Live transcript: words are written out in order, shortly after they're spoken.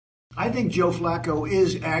I think Joe Flacco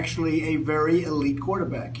is actually a very elite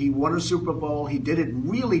quarterback. He won a Super Bowl. He did it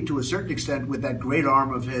really to a certain extent with that great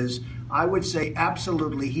arm of his. I would say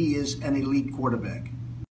absolutely he is an elite quarterback.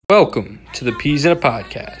 Welcome to the Peas in a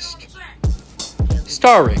Podcast,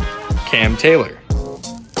 starring Cam Taylor,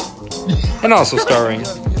 and also starring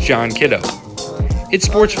John Kiddo. It's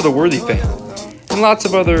sports for the worthy fan, and lots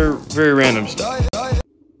of other very random stuff.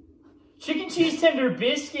 Chicken cheese tender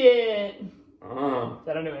biscuit. Is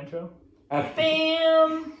that our new intro?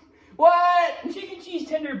 Bam! What? Chicken cheese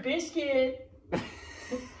tender biscuit.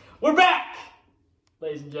 We're back,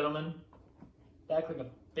 ladies and gentlemen. Back like a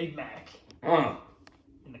Big Mac. In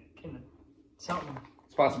the something.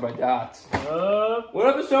 Sponsored by Dots. What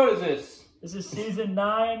episode is this? This is season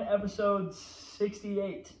 9, episode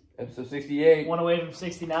 68. Episode 68. One away from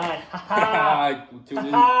 69. Tune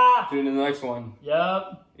in the next one.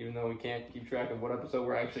 Yep. Even though we can't keep track of what episode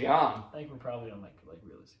we're actually on. I think we're probably on like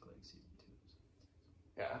realistically season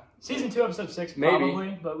 2. Yeah. Season 2, episode 6 Maybe.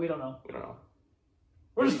 probably, but we don't know. We don't know.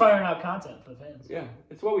 We're just firing out content for the fans. Yeah,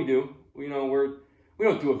 it's what we do. We don't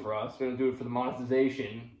do it for us. We don't do it for the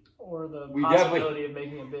monetization. Or the We possibility of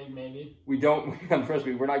making it big, maybe. We don't. Trust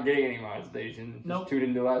me, we're not getting any monetization. Nope. Just tune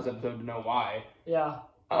into the last episode to know why. Yeah.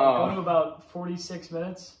 Go to about 46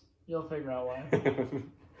 minutes. You'll figure out why.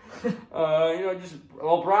 Just a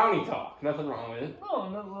little brownie talk. Nothing wrong with it. Oh,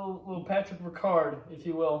 a little Patrick Ricard, if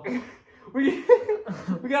you will. we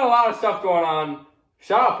got a lot of stuff going on.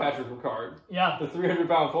 Shout out Patrick Ricard. Yeah. The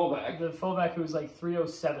 300-pound fullback. The fullback who's like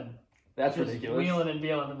 307. That's just ridiculous. Wheeling and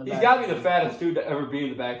dealing in the backfield. He's got to be the fattest dude to ever be in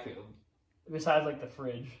the backfield. Besides like the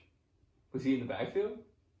fridge. Was he in the backfield?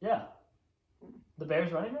 Yeah. The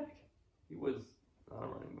Bears running back? He was not a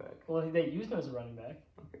running back. Well, they used him as a running back.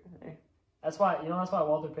 Okay. That's why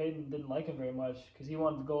Walter Payton didn't like him very much, because he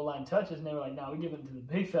wanted the goal line touches, and they were like, "No, we give it to the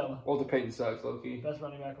big fella." Walter Payton sucks, low-key. Best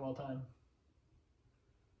running back of all time.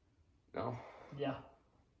 No. Yeah.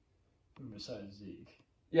 Besides Zeke.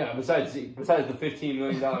 Yeah, besides Zeke. Besides the $15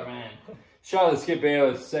 million man. Shout out to Skip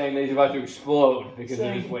Bayless saying that he's about to explode because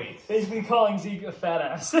of his weight. Basically calling Zeke a fat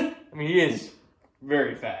ass. I mean, he is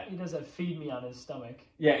very fat. He does have feed me on his stomach.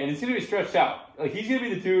 Yeah, and it's going to be stretched out. Like, he's going to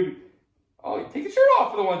be the dude. Oh, take the shirt off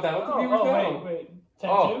for the one time. Let the viewers know. Wait.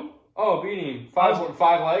 Tattoo? Oh, beat him. Five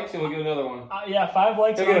likes, and we'll get another one. Yeah, 5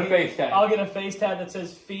 likes. He'll get a face tat. I'll get a face tat that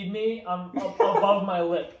says "Feed me" above my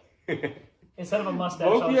lip instead of a mustache.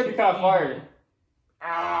 Both you have to kind of fire.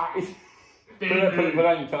 Put it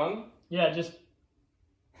on your tongue. Yeah, just.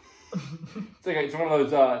 It's one of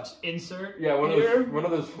those. Insert. Yeah, one of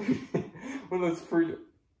those free.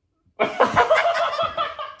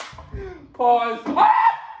 Pause.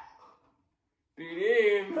 Beat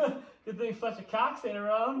him. Good thing Fletcher Cox ain't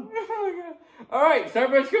around. All right, start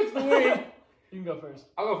by scripts of the week. You can go first.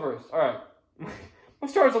 I'll go first. All right. My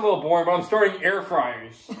start's a little boring, but I'm starting air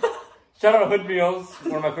fryers. Shout out Hood Meals,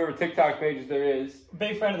 one of my favorite TikTok pages there is.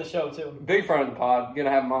 Big friend of the show, too. Big friend of the pod. Gonna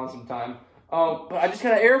have him on sometime. But I just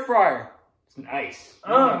got an air fryer. It's nice.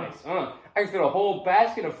 Nice. I can fit a whole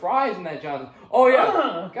basket of fries in that, Johnson. Oh,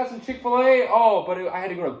 yeah. Got some Chick-fil-A. Oh, but I had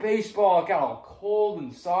to go to baseball. It got all cold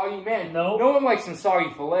and soggy. Man, no one likes some soggy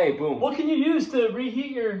filet. Boom. What can you use to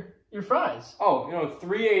reheat your fries? Oh,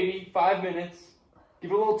 380, 5 minutes.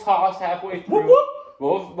 Give it a little toss halfway through. Whoop,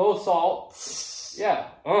 whoop. Little salt. Yeah.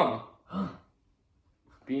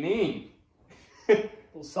 Beanie.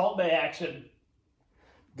 Little Salt Bay action.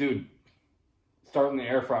 Dude, starting the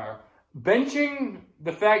air fryer. Benching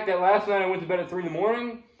the fact that last night I went to bed at 3 in the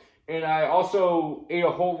morning, and I also ate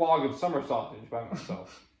a whole log of summer sausage by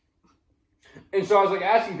myself. And so I was like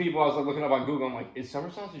asking people, I was like looking up on Google, I'm like, is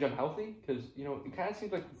summer sausage unhealthy? Because, it kind of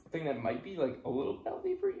seems like the thing that might be like a little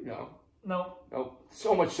healthy for you. No.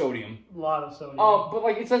 So much sodium. A lot of sodium. But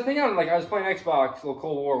like it's a thing on I was playing Xbox, a little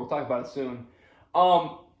Cold War, we'll talk about it soon.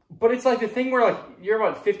 But it's like the thing where like you're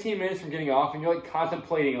about 15 minutes from getting off and you're like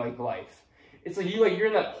contemplating like life. It's like you're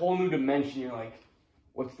in that whole new dimension. You're like,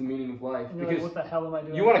 what's the meaning of life? Because like, what the hell am I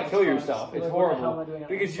doing? You want to kill yourself. It's horrible.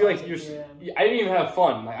 Because you're like I didn't even have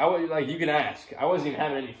fun. Like I was like you can ask. I wasn't even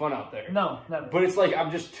having any fun out there. No, never. But it's like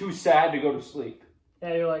I'm just too sad to go to sleep.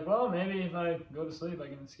 Yeah, you're like, well, maybe if I go to sleep, I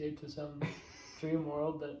can escape to some dream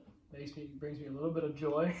world that brings me a little bit of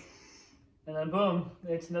joy. And then boom,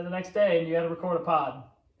 it's the next day, and you got to record a pod.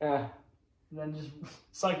 Yeah. And then just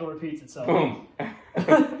cycle repeats itself. Boom.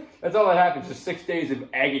 That's all that happens. Just 6 days of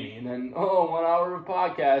agony, and then 1 hour of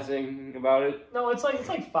podcasting about it. No, it's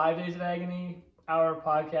like 5 days of agony, hour of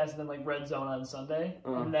podcast, and then like Red Zone on Sunday,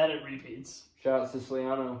 and then it repeats. Shout out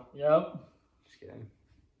Siciliano. Yep. Just kidding.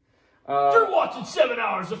 You're watching 7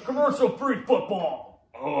 hours of commercial-free football.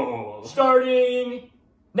 Oh. Starting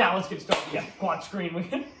now. Let's get started. Yeah, quad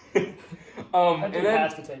screen. That dude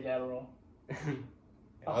has to take Adderall.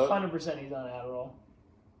 100% he's on Adderall.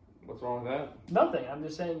 What's wrong with that? Nothing. I'm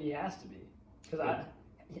just saying he has to be. Because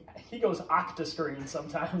he goes octa-screen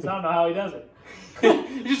sometimes. I don't know how he does it.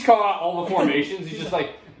 You just call out all the formations. He's just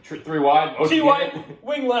like 3 wide. T wide,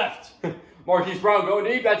 wing left. Marquise Brown go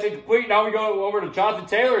deep. That's incomplete. Now we go over to Jonathan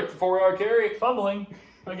Taylor. It's a 4-yard carry. Fumbling.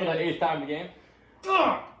 For the 8th time in the game.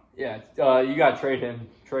 Ugh. Yeah, you got to trade him.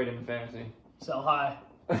 Trade him in fantasy. Sell high.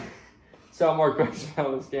 Sell more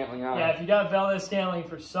Valdez-Scantling high. Yeah, if you got Valdez-Scantling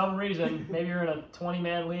for some reason, maybe you're in a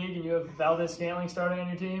 20-man league and you have Valdez-Scantling starting on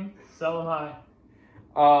your team, sell him high.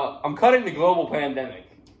 I'm cutting the global pandemic.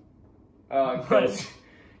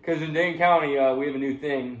 Because in Dane County, we have a new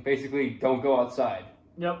thing. Basically, don't go outside.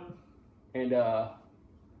 Yep. And, I'm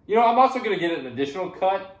also going to get an additional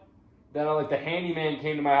cut. That the handyman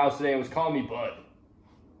came to my house today and was calling me Bud.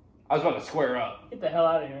 I was about to square up. Get the hell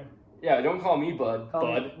out of here. Yeah, don't call me Bud.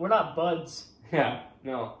 Bud. We're not buds. Yeah,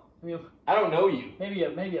 no. I mean, I don't know you. Maybe a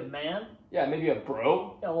man. Yeah, maybe a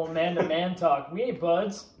bro. Yeah, a little man-to-man talk. We ain't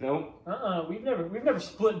buds. Nope. We've never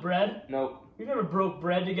split bread. Nope. We've never broke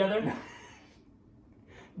bread together.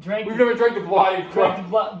 We've never drank the body of Christ. The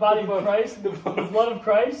body of Christ. The blood of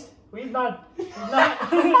Christ. We've not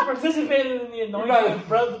participated in the anointing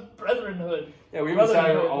of brethrenhood. Yeah, we haven't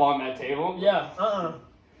sat along that table. Yeah,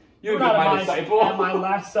 You're not my disciple. At my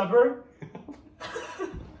Last Supper.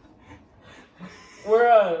 We're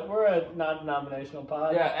a non-denominational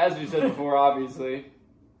pod. Yeah, as we said before, obviously.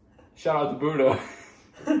 Shout out to Buddha.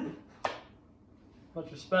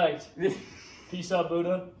 Much respect. Peace out,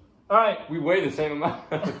 Buddha. All right. We weigh the same amount.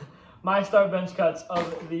 My start bench cuts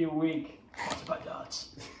of the week. Sponsored by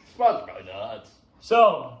Dots. Sponsored by Dots.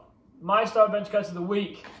 So, my start bench cuts of the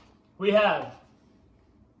week. We have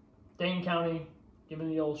Dane County giving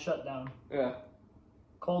the old shutdown. Yeah.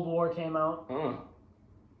 Cold War came out.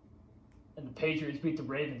 And the Patriots beat the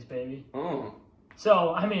Ravens, baby.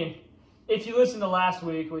 So, I mean, if you listened to last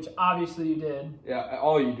week, which obviously you did. Yeah,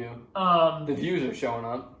 all you do. The views are showing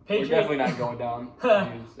up. We're definitely not going down.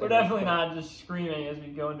 We're definitely not just screaming as we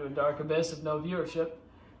go into a dark abyss of no viewership.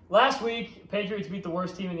 Last week, Patriots beat the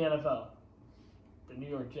worst team in the NFL, the New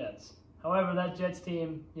York Jets. However, that Jets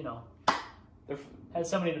team, had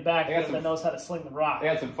somebody in the back that knows how to sling the rock. They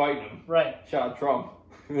had some fighting them. Right. Shout out Trump.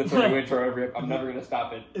 That's our new intro. I'm never going to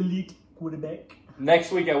stop it. Elite quarterback.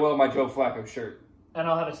 Next week, I will have my Joe Flacco shirt. And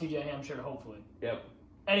I'll have a CJ Ham shirt, hopefully. Yep.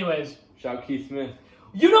 Anyways. Shout out Keith Smith.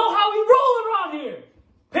 You know how we roll around here.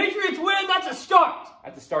 Patriots win, that's a start.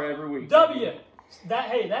 That's a start every week. W.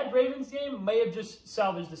 That Ravens game may have just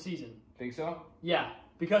salvaged the season. Think so? Yeah.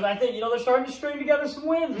 Because I think, they're starting to string together some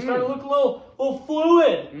wins. They're starting to look a little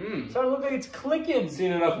fluid. Starting to look like it's clicking.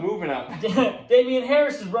 Seen enough movement out. Damian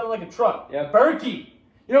Harris is running like a truck. Yeah. Berkey.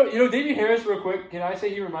 Damian Harris, real quick, can I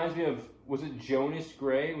say he reminds me of, was it Jonas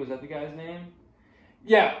Gray? Was that the guy's name?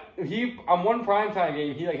 Yeah. On one primetime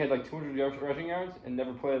game, he had 200 rushing yards and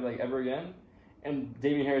never played ever again. And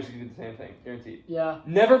Damian Harris could do the same thing, guaranteed. Yeah.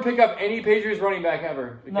 Never pick up any Patriots running back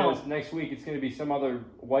ever. Because next week it's going to be some other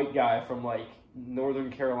white guy from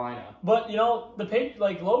Northern Carolina. But low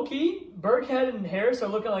key, Burkhead and Harris are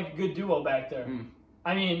looking like a good duo back there.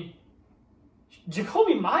 I mean,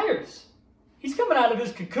 Jacoby Myers, he's coming out of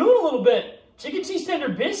his cocoon a little bit. Chicken cheese tender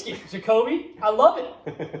biscuit, Jacoby. I love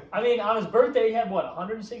it. I mean, on his birthday, he had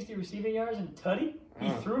 160 receiving yards and a tutty. He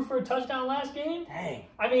threw for a touchdown last game. Dang.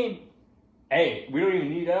 I mean, hey, we don't even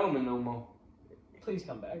need Edelman no more. Please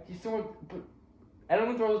come back. He's throwing.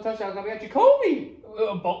 Edelman throws a touchdown. Now we got Jacoby.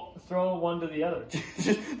 Throw one to the other.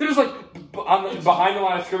 They're just behind the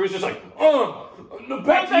line of scrimmage, just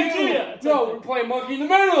back to you. No, we're playing monkey in the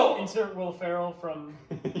middle. Insert Will Ferrell from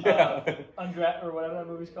Undressed or whatever that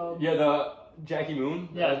movie's called. Yeah, the Jackie Moon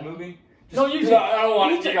movie. Don't use it. I don't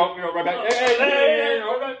want it. Go right back. Hey,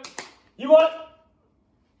 you what?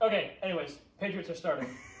 Okay. Anyways, Patriots are starting.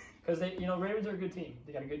 Because Ravens are a good team.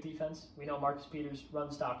 They got a good defense. We know Marcus Peters,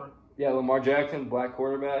 run stopper. Yeah, Lamar Jackson, black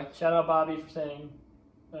quarterback. Shout out Bobby for saying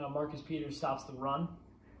Marcus Peters stops the run.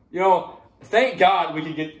 Thank God we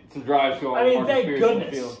can get some drives going. I mean, thank goodness.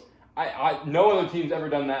 The field. No other team's ever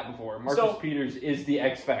done that before. Marcus Peters is the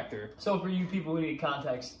X factor. So for you people who need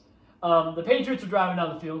context, the Patriots are driving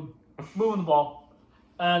down the field, moving the ball,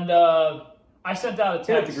 and I sent out a text.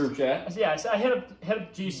 Hit up the group chat. I hit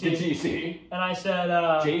up GC. The GC. And I said...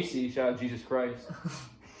 JC, shout out Jesus Christ.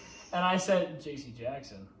 And I said, JC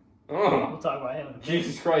Jackson. We'll talk about him in a minute.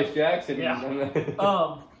 Jesus Christ Jackson. Yeah.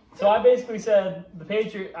 So I basically said,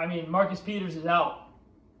 Marcus Peters is out.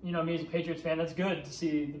 Me as a Patriots fan, that's good to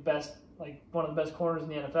see the best, one of the best corners in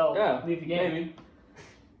the NFL leave the game. Maybe.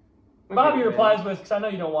 Bobby replies with, because I know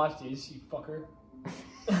you don't watch these, you fucker.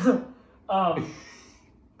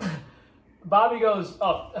 Bobby goes,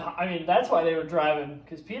 oh, I mean, that's why they were driving,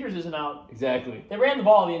 because Peters isn't out. Exactly. They ran the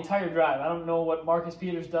ball the entire drive. I don't know what Marcus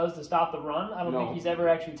Peters does to stop the run. I don't think he's ever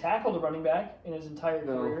actually tackled a running back in his entire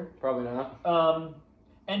career. Probably not.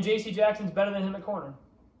 And J.C. Jackson's better than him at corner.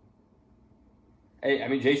 Hey, I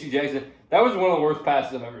mean, J.C. Jackson, that was one of the worst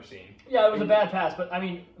passes I've ever seen. Yeah, it was a bad pass, but, I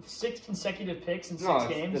mean, 6 consecutive picks in 6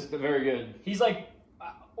 games. That's very good. He's, like,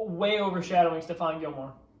 way overshadowing Stephon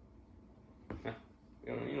Gilmore. You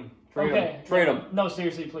don't need him. Trade him. No,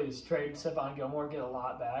 seriously, please. Trade Stephon Gilmore, get a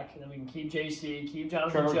lot back, and then we can keep JC, keep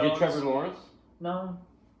Jonathan Jones. Get Trevor Lawrence? No.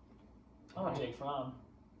 I want Jake Fromm.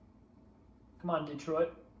 Come on,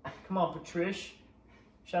 Detroit. Come on, Patricia.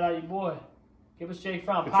 Shout out your boy. Give us Jake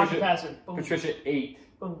Fromm. Pocket passer. Boom. Patricia ate.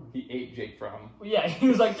 Boom. He ate Jake Fromm. Yeah, he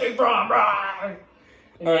was like, Jake Fromm, rah!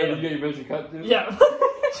 All right, you get your bench cut, dude? Yeah.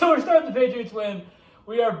 So we're starting the Patriots win.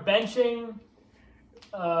 We are benching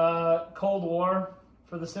Cold War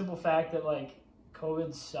for the simple fact that, like,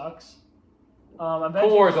 COVID sucks. Cold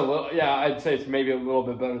War is a little, I'd say it's maybe a little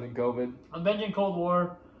bit better than COVID. I'm benching Cold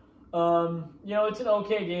War. You know, it's an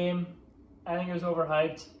okay game. I think it was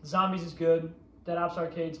overhyped. Zombies is good. Dead Ops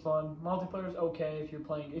Arcade's fun. Multiplayer is okay if you're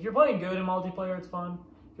playing. If you're playing good in multiplayer, it's fun.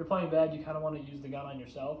 If you're playing bad, you kind of want to use the gun on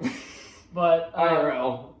yourself. But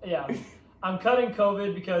IRL. Yeah, I'm cutting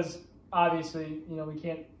COVID because obviously, you know, we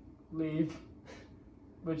can't leave,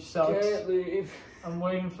 which sucks. Can't leave. I'm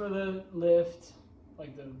waiting for the lift,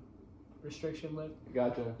 like the restriction lift.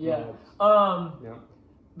 Gotcha. Yeah. Yeah.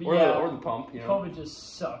 But or the pump. You know? COVID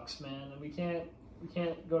just sucks, man. And we can't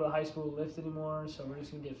go to the high school lift anymore, so we're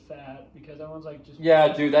just gonna get fat because everyone's like, just. Yeah,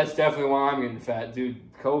 dude, that's definitely why I'm getting fat, dude.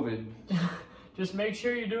 COVID. Just make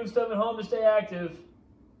sure you're doing stuff at home to stay active.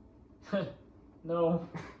 No.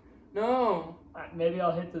 No. Maybe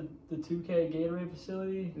I'll hit the 2K Gatorade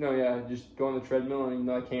facility. No, yeah, just go on the treadmill, and even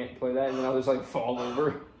though I can't play that, and then I'll just like fall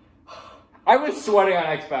over. I was sweating on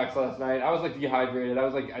Xbox last night. I was like dehydrated. I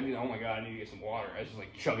was like, oh my god, I need to get some water. I was just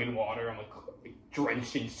like chugging water. I'm like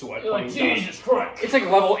drenched in sweat. You're like, Jesus Christ. It's like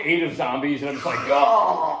level 8 of zombies, and I'm just like,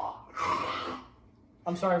 oh.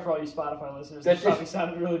 I'm sorry for all you Spotify listeners. That probably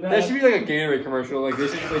sounded really bad. That should be like a Gatorade commercial. Like they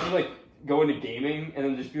should like go into gaming and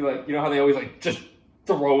then just be like, you know how they always like just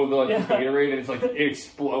throw the Gatorade and it's like it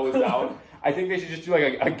explodes out. I think they should just do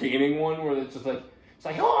like a gaming one where it's just like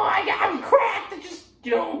oh I'm cracked. It just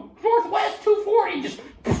Northwest 240 just.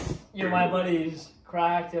 My buddy's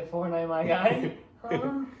cracked at Fortnite. My guy.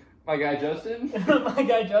 My guy Justin. My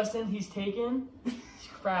guy Justin. He's taken. He's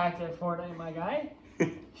cracked at Fortnite. My guy.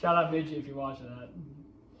 Shout out Midgie if you're watching that.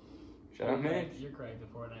 Shout out Midge. You're cracked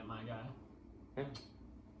at Fortnite, my guy. Yeah.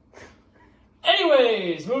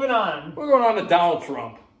 Anyways, moving on. We're going on to Donald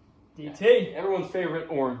Trump. DT. Everyone's favorite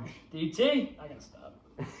orange. DT. I gotta stop.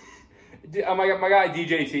 My guy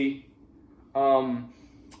DJT.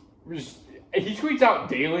 He tweets out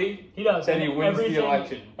daily. He does. And he wins the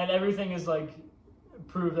election. And everything is like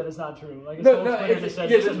prove that it's not true. Like Twitter just says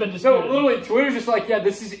this has been disputed. No, literally, Twitter's just like,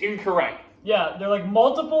 this is incorrect. Yeah, they're like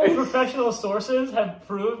multiple professional sources have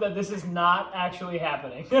proved that this is not actually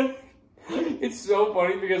happening. It's so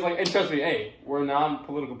funny because, like, and trust me, hey, we're a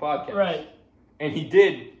non-political podcast. Right. And he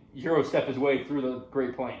did Euro step his way through the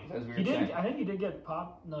Great Plains, as we were saying. I think he did get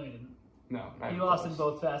popped. No, he didn't. No. He lost in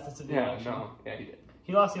both facets of the election. Yeah, he did.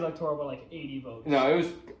 He lost the electoral by like 80 votes. No, it was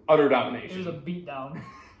utter domination. It was a beatdown.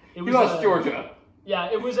 He lost Georgia.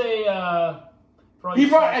 Yeah, it was a... he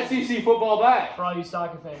brought SEC football back. For all you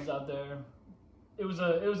soccer fans out there. It was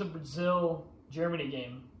a Brazil-Germany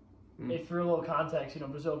game. If for a little context,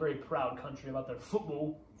 Brazil, a very proud country about their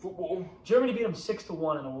football. Germany beat them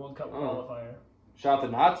 6-1 in a World Cup qualifier. Shout out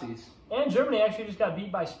the Nazis. And Germany actually just got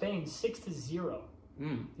beat by Spain 6-0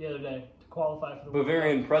 the other day to qualify for the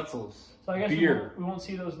Bavarian World Cup. pretzels. So I guess we won't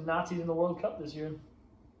see those Nazis in the World Cup this year.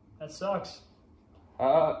 That sucks.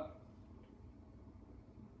 So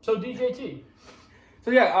DJT. So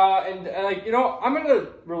yeah, and like I'm gonna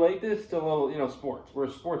relate this to a little sports. We're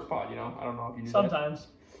a sports pod, I don't know if you do sometimes. That.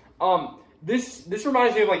 This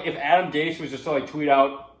reminds me of like if Adam Gase was just to like tweet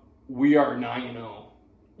out, "We are 9-0."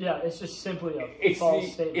 Yeah, it's just simply a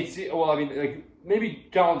false statement. Well, I mean, like maybe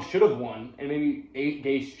Donald should have won, and maybe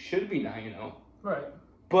Gase should be 9-0. Right.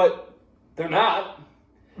 But they're not.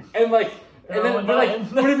 And like, would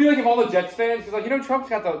it be like if all the Jets fans, because like Trump's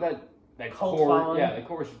got that cult core, following. the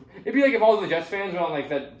core. It'd be like if all the Jets fans were on like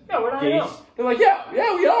that. Yeah, we're 9-0. They're like, yeah,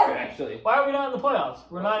 we are actually. Why are we not in the playoffs?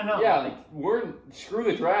 We're 9-0. Yeah, like screw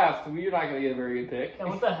the draft. We're not gonna get a very good pick. And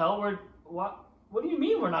what the hell? What do you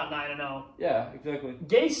mean we're not 9-0? Yeah, exactly.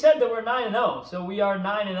 Gase said that we're 9-0, so we are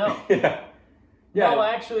 9-0. Yeah. No,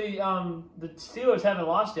 actually, the Steelers haven't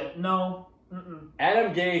lost yet. No,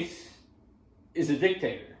 Adam Gase is a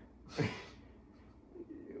dictator. Right.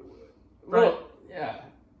 Well, yeah.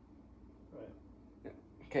 Right.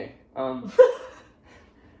 Okay.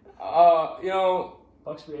 You know.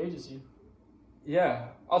 Bucks free agency. Yeah.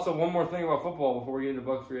 Also, one more thing about football before we get into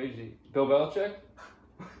Bucks free agency. Bill Belichick.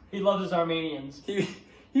 He loves his Armenians.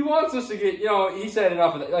 He wants us to get. You know, he said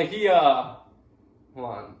enough of that. Like hold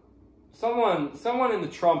on. Someone in the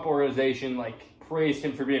Trump organization praised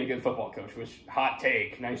him for being a good football coach. Which hot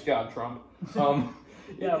take. Nice job, Trump.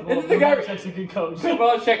 Yeah, well, Bill Belichick's a good coach. Bill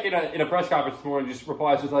Belichick in a press conference this morning just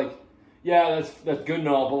replies with yeah, that's good and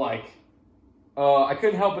all, but I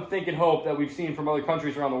couldn't help but think and hope that we've seen from other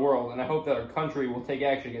countries around the world, and I hope that our country will take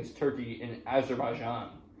action against Turkey and Azerbaijan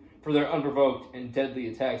for their unprovoked and deadly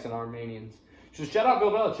attacks on Armenians. So shout out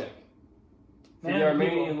Bill Belichick for the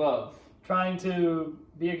Armenian love. Trying to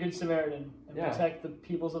be a good Samaritan and protect the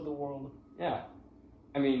peoples of the world. Yeah.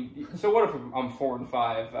 I mean, so what if I'm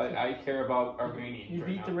 4-5? I care about Armenians. You right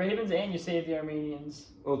beat now. the Ravens and you saved the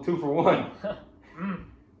Armenians. Well, 2 for 1.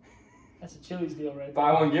 That's a Chili's deal right there.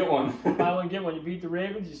 Buy one, get one. Buy one, get one. You beat the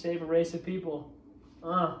Ravens, you save a race of people.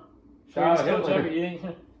 Shout out Coach Hitler. ever.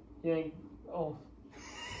 You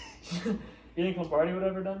think Lombardi would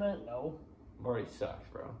have ever done that? No. Lombardi sucks,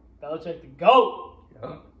 bro. Belichick the GOAT.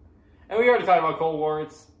 Yeah. And we already talked about Cold War.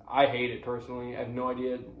 I hate it personally. I have no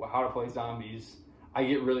idea how to play zombies. I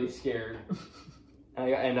get really scared.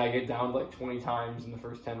 and I get downed 20 times in the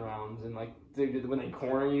first 10 rounds. And when they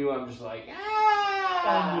corner you, I'm just like,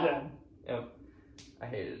 ah! And you're done. Yep. I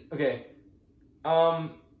hate it. Okay.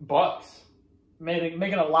 Bucks.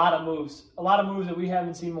 Making a lot of moves. A lot of moves that we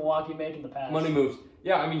haven't seen Milwaukee make in the past. Money moves.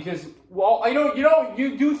 Yeah, I mean, because, I know,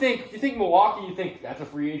 you think Milwaukee, you think that's a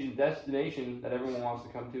free agent destination that everyone wants to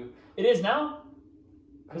come to. It is now.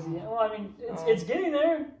 Because, it's getting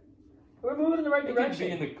there. We're moving in the right direction. It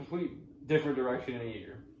could be in the complete different direction in a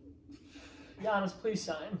year. Giannis, please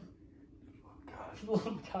sign.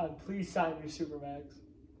 Oh, God, please sign your Supermax.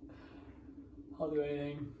 I'll do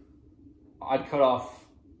anything. I'd cut off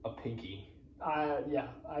a pinky. I'd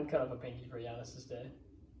cut off a pinky for Giannis to stay.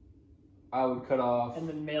 I would cut off... And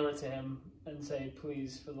then mail it to him and say,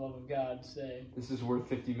 please, for the love of God, stay. This is worth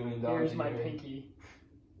 $50 million. Here's my pinky.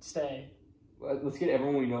 Stay. Let's get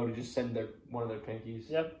everyone we know to just send one of their pinkies.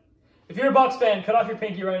 Yep. If you're a Bucks fan, cut off your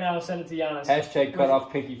pinky right now and send it to Giannis. Hashtag cut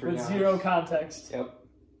off pinky for Giannis. With zero context. Yep.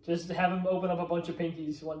 Just have him open up a bunch of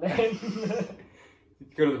pinkies one day.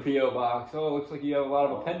 Go to the P.O. box. Oh, it looks like you have a lot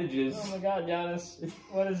of appendages. Oh my God, Giannis.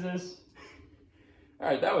 What is this?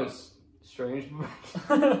 Alright, that was strange.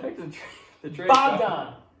 the trade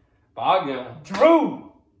Bogdan.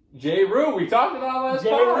 Drew. J. Rue. We talked about last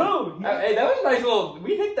time. J. Rue. Hey, that was a nice little...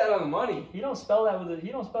 We hit that on the money. He don't spell it with a D.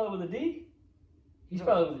 He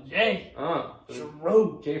spelled it with a J.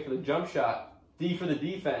 Drew. J for the jump shot. D for the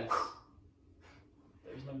defense.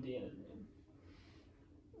 There's no D in his name.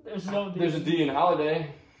 There's no D. There's a D in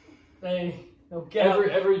Holiday. Hey, no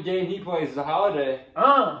every game he plays is a Holiday.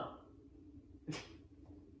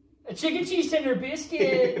 A chicken cheese tender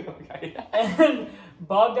biscuit. Okay. And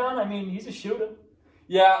Bogdan, he's a shooter.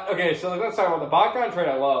 Yeah, okay, so let's talk about the Bogdan trade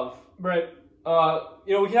I love. Right.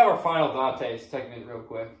 We can have our final Dante segment real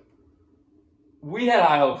quick. We had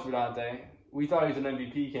high hopes for Dante. We thought he was an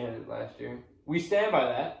MVP candidate last year. We stand by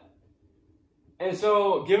that. And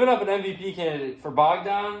so, giving up an MVP candidate for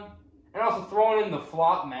Bogdan, and also throwing in the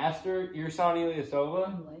flop master, Ersan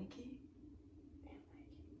Ilyasova.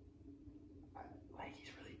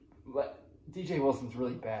 DJ Wilson's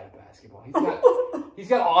really bad at basketball. He's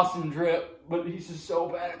got awesome drip, but he's just so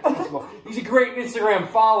bad at basketball. He's a great Instagram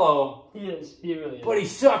follow. He is. He really is. But he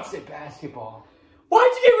sucks at basketball.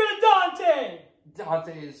 Why'd you get rid of Dante?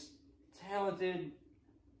 Dante is talented.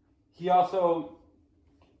 He also,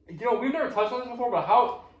 we've never touched on this before, but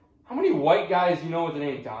how many white guys you know with the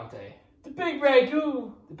name Dante? The Big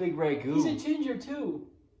Ragu. The Big Ragu. He's a ginger too.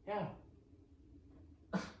 Yeah.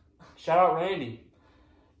 Shout out Randy.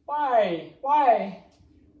 Why?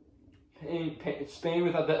 Spain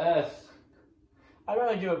without the S. I'd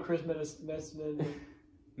rather give up Chris Mistleton.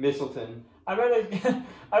 I'd rather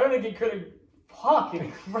get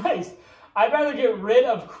fucking Christ. I'd rather get rid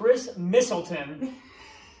of Chris Mistleton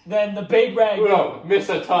than the Big Ragu. No, miss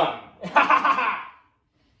a ton.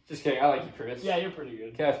 Just kidding. I like you, Chris. Yeah, you're pretty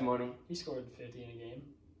good. Cash money. He scored 50 in a game.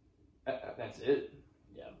 That's it.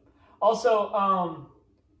 Yeah. Also,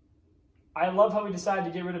 I love how we decided to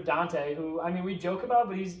get rid of Dante, who, we joke about,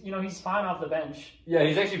 but he's fine off the bench. Yeah,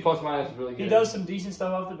 he's actually plus minus really good. He does some decent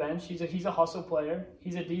stuff off the bench. He's a hustle player.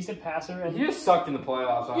 He's a decent passer. And he just sucked in the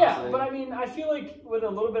playoffs, honestly. Yeah, but I feel like with a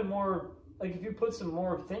little bit more, if you put some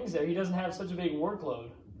more things there, he doesn't have such a big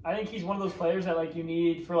workload. I think he's one of those players that like you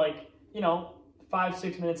need for like,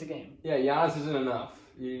 5-6 minutes a game. Yeah, Giannis isn't enough.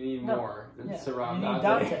 You need more than surround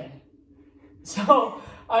Dante. So,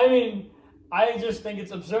 I mean, I just think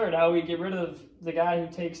it's absurd how we get rid of the guy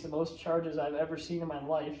who takes the most charges I've ever seen in my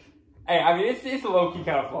life. Hey, I mean, it's a low-key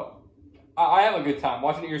kind of fun. I have a good time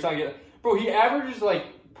watching your son get... Bro, he averages,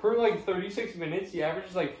 like, per, like, 36 minutes, he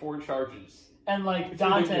averages, like, 4 charges. And, like,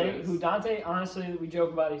 Dante, honestly, we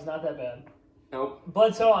joke about, he's not that bad. Nope.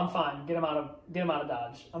 Bledsoe, I'm fine. Get him out of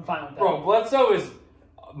Dodge. I'm fine with that. Bro, Bledsoe is,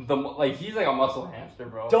 he's like a muscle hamster,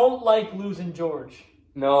 bro. Don't like losing George.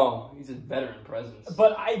 No, he's a veteran presence.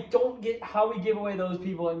 But I don't get how we give away those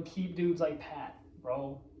people and keep dudes like Pat,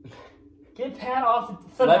 bro. Get Pat off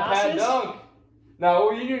the Thanasis. Let Pat dunk.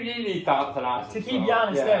 No, you need Thanasis. To keep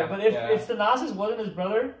Giannis there. But if Thanasis wasn't his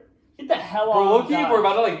brother, get the hell bro, off. Bro, look, we're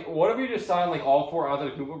about to, what if we just sign, like, all 4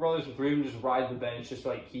 Antetokounmpo brothers and 3 of them just ride the bench just to,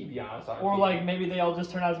 like, keep Giannis on Or, like, maybe they all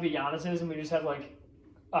just turn out to be Giannis's and we just have, like,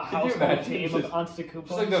 a household team of Antetokounmpos.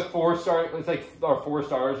 Just, like, the 4-star, it's, like, our 4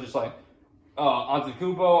 stars just, like,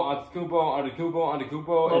 Antetokounmpo,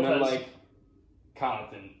 and then, like,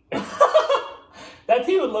 Connaughton. That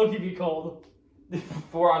team would low-key be cold.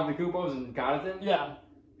 4 Antetokounmpos and Connaughton? Yeah.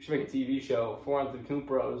 We should make a TV show. 4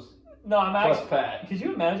 Antetokounmpos. No, I'm actually... Plus Pat. Could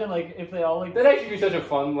you imagine, like, if they all, like... That'd actually be such a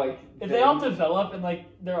fun, like... If they all develop and, like,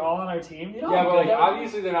 they're all on our team, yeah, but, like,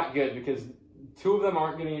 obviously they're not good because 2 of them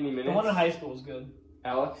aren't getting any minutes. The one in high school is good.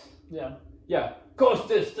 Alex? Yeah. Yeah.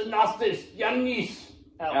 Kostas, Thanastis, Yannis.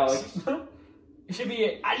 Alex. It should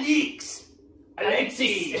be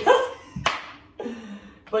Alexi.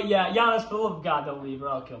 But yeah, Giannis, for the love of God, don't leave or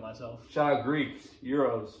I'll kill myself. Shout out Greeks,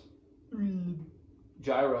 Euros,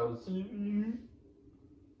 Gyros,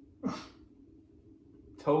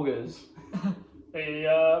 Togas.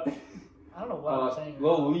 I don't know what I'm saying.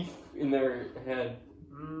 Little leaf in their head.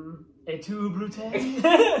 Et tu, Brute?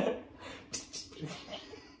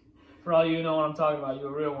 For all you know what I'm talking about, you're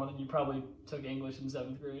a real one and you probably took English in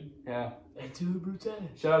 7th grade. Yeah. Et tu, Brute?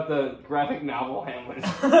 Shout out the graphic novel Hamlet.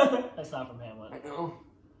 That's not from Hamlet. I know.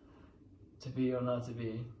 To be or not to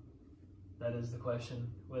be, that is the question.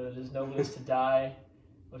 Whether it is noblest to die,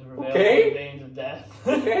 or to prevail in the veins of death.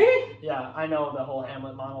 Okay. Yeah, I know the whole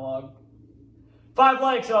Hamlet monologue. 5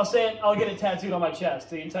 likes and I'll say it. I'll get it tattooed on my chest.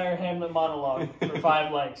 The entire Hamlet monologue for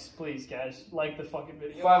 5 likes, please, guys. Like the fucking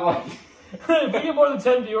video. 5 likes. If we get more than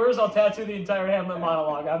 10 viewers, I'll tattoo the entire Hamlet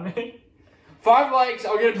monologue on me. 5 likes.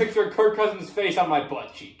 I'll get a picture of Kirk Cousins' face on my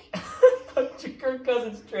butt cheek. Kirk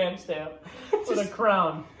Cousins tramp stamp with a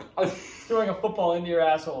crown. Throwing a football into your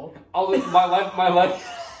asshole. My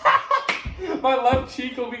left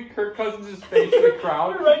cheek will be Kirk Cousins' face with a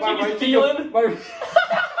crown. Your right cheek is Thielen.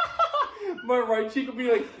 My right cheek will be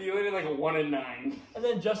like Thielen in like a 1 and 9. And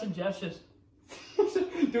then Justin Jeff's just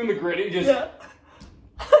doing the gritty, just yeah.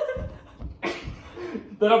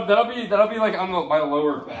 that'll be like on my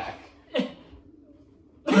lower back.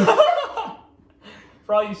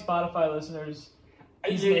 For all you Spotify listeners,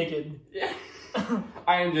 he's naked. Yeah.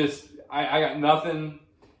 I am just I got nothing.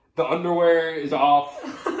 The underwear is off.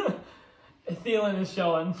 Thielen is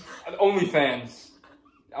showing. OnlyFans.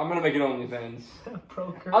 I'm gonna make it OnlyFans.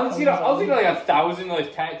 I'll see like 1,000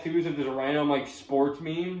 like tattoos of just random like sports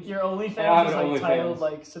memes. Your OnlyFans is like titled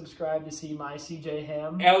like subscribe to see my CJ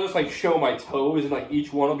Ham. And I'll just like show my toes and like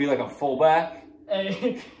each one will be like a fullback.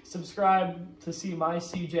 Hey, subscribe to see my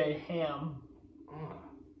CJ Ham.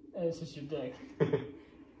 And it's just your dick.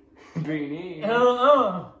 Beanie.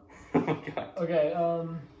 Oh my god. Okay,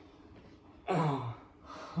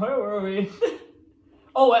 where were we?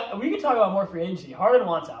 Oh, we can talk about more free agency. Harden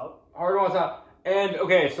wants out. And,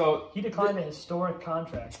 okay, so... He declined a historic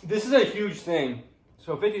contract. This is a huge thing.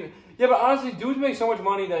 So, 50... Yeah, but honestly, dudes make so much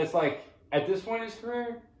money that it's like, at this point in his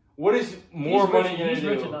career, what is more money going to do? He's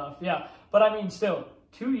rich enough, yeah. But, I mean, still,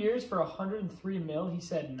 2 years for $103 million, he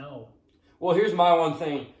said no. Well, here's my one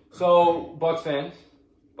thing. So, Bucks fans.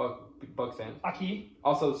 Bucks fans. Aki.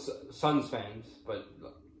 Also, Suns fans. But,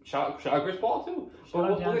 shout out Chris Paul, too.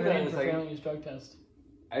 Shout out DeAndre for failing his drug test.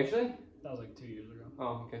 Actually? That was like 2 years ago.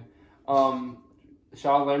 Oh, okay.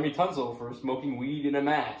 Shout out Laremy Tunsil for smoking weed in a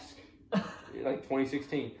mask. Like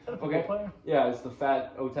 2016. Is that a football player? Yeah, it's the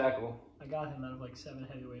fat O tackle. I got him out of like 7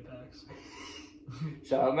 heavyweight packs.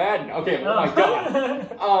 Shout out Madden. Okay, oh my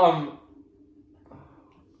god.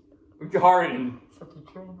 Harden.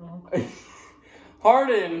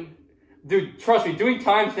 Harden, dude, trust me, doing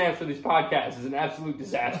timestamps for these podcasts is an absolute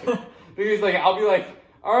disaster. Because like I'll be like,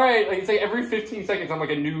 all right, like it's like every 15 seconds I'm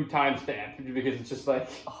like a new timestamp because it's just like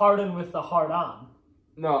Harden with the hard on.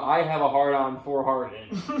 No, I have a hard on for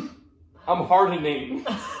Harden. I'm hardening.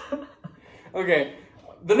 Okay,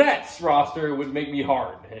 the Nets roster would make me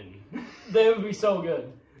hard. And they would be so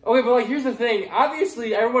good. Okay, but like, here's the thing.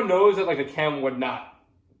 Obviously, everyone knows that like the chem would not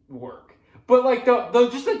work. But like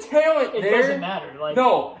just the talent it there, doesn't matter. Like,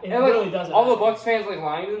 no, it and, like, really doesn't. All matter. the Bucks fans like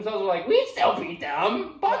lying to themselves, are like, we still beat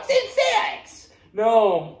them. Bucks in 6.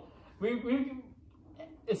 No,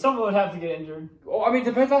 someone would have to get injured. Oh, I mean,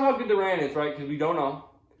 depends on how good Durant is, right? Because we don't know.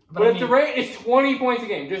 But I if mean, Durant is 20 points a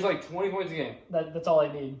game, just like 20 points a game. That's all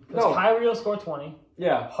I need. Because No. Kyrie will score 20.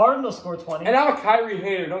 Yeah. Harden will score 20. And I'm a Kyrie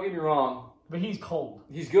hater, don't get me wrong. But he's cold.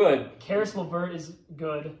 He's good. Karis LeVert is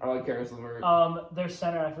good. I like Karis LeVert. Their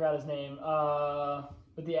center, I forgot his name.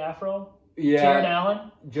 With the afro. Yeah. Jared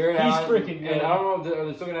Allen. He's freaking good. And I don't know, are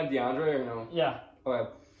they still going to have DeAndre or no? Yeah. Okay.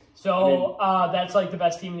 So, that's like the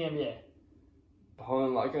best team in the NBA.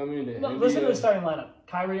 Hold on, Listen to the starting lineup.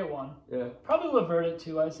 Kyrie at 1. Yeah. Probably LeVert at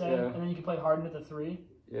 2, I'd say. Yeah. And then you can play Harden at the 3.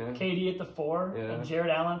 Yeah. KD at the 4. Yeah. And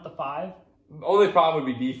Jared Allen at the 5. Only problem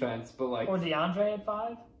would be defense, but like... Or DeAndre at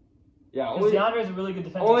 5. Yeah, Because DeAndre is a really good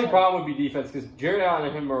defensive only center. problem would be defense, because Jared Allen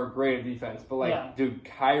and him are great at defense. But like, dude,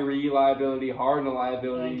 Kyrie liability, Harden a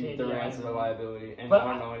liability, Durant's a liability, and but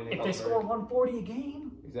I don't know anything if they score 140 a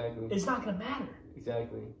game, exactly, it's not going to matter.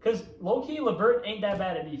 Exactly. Because low-key, LeVert ain't that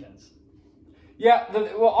bad at defense. Yeah,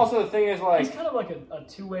 well, also the thing is, like... He's kind of like a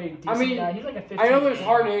two-way decent guy. He's like a 15. I know there's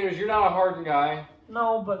Harden haters. You're not a Harden guy.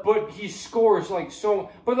 No, but... But he scores, like, so...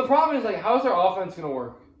 But the problem is, like, how's their offense going to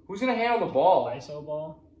work? Who's going to handle the ball? ISO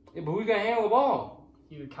ball. Yeah, but who's going to handle the ball?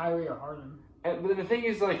 Either Kyrie or Harden. But then the thing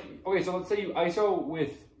is, like... Okay, so let's say you ISO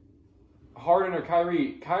with Harden or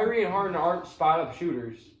Kyrie. Kyrie and Harden aren't spot-up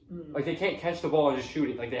shooters. Mm. Like, they can't catch the ball and just shoot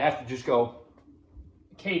it. Like, they have to just go...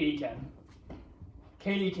 KD can.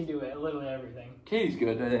 KD can do it, literally everything. KD's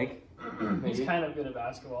good, I think. He's kind of good at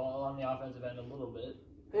basketball on the offensive end a little bit.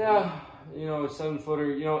 Yeah, you know,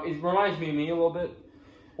 7-footer. You know, it reminds me of me a little bit.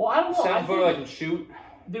 Well, I don't know. 7-footer that can shoot.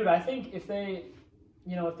 Dude, I think if they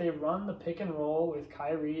run the pick and roll with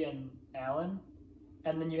Kyrie and Allen,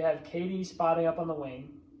 and then you have KD spotting up on the wing,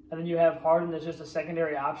 and then you have Harden as just a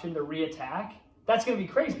secondary option to re-attack, that's going to be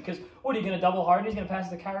crazy. Because what, are you going to double Harden? He's going to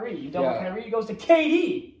pass it to Kyrie. You double Kyrie, he goes to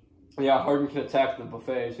KD. Yeah, Harden can attack the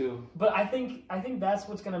buffet too. But I think that's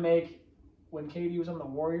what's going to make when KD was on the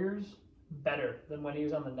Warriors better than when he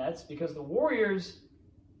was on the Nets, because the Warriors,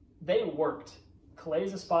 they worked.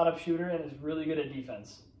 Clay's a spot-up shooter and is really good at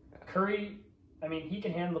defense. Curry, I mean, he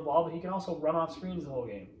can handle the ball, but he can also run off screens the whole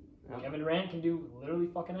game. Yeah. Kevin Durant can do literally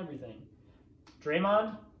fucking everything.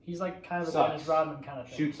 Draymond, he's like kind of a Dennis Rodman kind of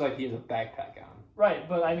thing. Shoots like he has a backpack on. Right,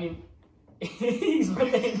 but I mean, he's what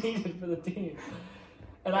they needed for the team.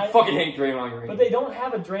 And I fucking hate Draymond Green. But they don't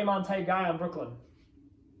have a Draymond type guy on Brooklyn.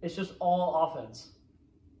 It's just all offense.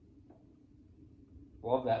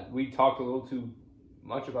 Love that. We talked a little too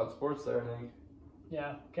much about sports there, I think.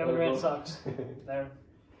 Yeah, Kevin Durant sucks. There.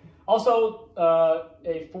 Also,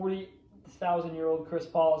 a 40,000-year-old Chris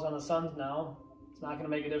Paul is on the Suns now. It's not going to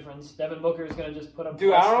make a difference. Devin Booker is going to just put up...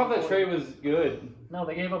 Dude, I don't know if that trade was good. No,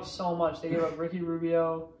 they gave up so much. They gave up Ricky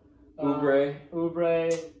Rubio,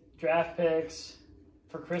 Oubre, draft picks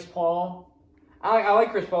for Chris Paul. I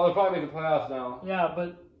like Chris Paul. They'll probably make the playoffs now. Yeah,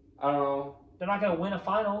 but... I don't know. They're not going to win a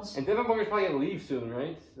finals. And Devin Booker's probably going to leave soon,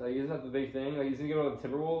 right? Like, isn't that the big thing? Like, he's going to go to the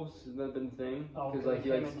Timberwolves? Isn't that been the thing? Oh, because, like,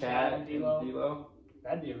 he likes Cat and D'Lo.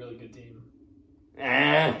 That'd be a really good team.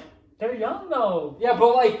 They're young, though. Yeah,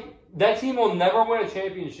 but, like, that team will never win a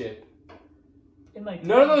championship. In like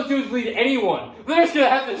none of those dudes lead anyone. They're just going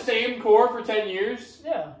to have the same core for 10 years?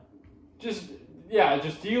 Yeah. Just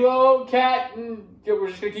D'Lo, Cat, and we're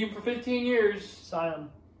just going to keep them for 15 years. Sign them.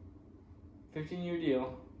 15-year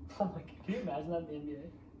deal. Oh my God. Can you imagine that in the NBA?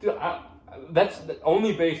 Dude, that's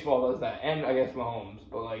only baseball does that, and I guess Mahomes.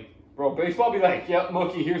 But like, bro, baseball be like, yep,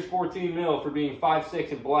 Mookie, here's $14 million for being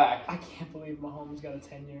 5'6" and black. I can't believe Mahomes got a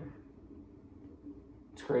 10-year.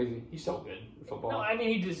 It's crazy. He's so good at football. No, I mean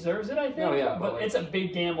he deserves it. I think. No, yeah, but like, it's a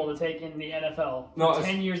big gamble to take in the NFL. No,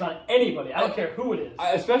 10 years on anybody. I don't care who it is.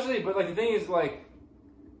 Especially, but like the thing is, like,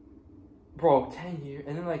 bro, 10 years,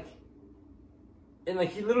 and then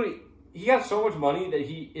he got so much money that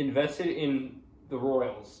he invested in the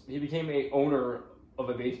Royals. He became a owner of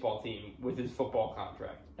a baseball team with his football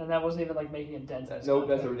contract. And that wasn't even like making a dent. No,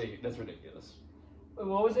 that's ridiculous.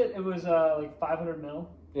 What was it? It was like $500 million.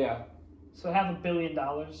 Yeah. So $500 million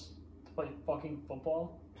to play fucking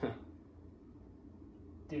football.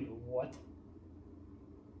 Dude, what?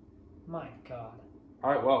 My God.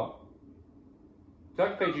 All right, well.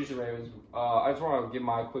 Talk to Patriots and Ravens. I just want to give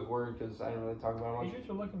my quick word because I didn't really talk about it much. Patriots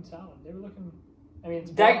were looking solid. They were looking... I mean,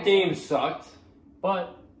 it's that game sucked.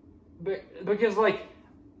 But... Because, like,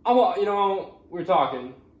 we're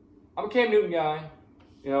talking. I'm a Cam Newton guy.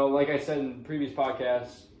 You know, like I said in previous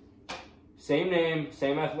podcasts, same name,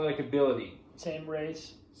 same athletic ability. Same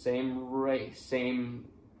race. Same.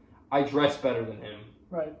 I dress better than him.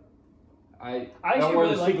 Right. I don't wear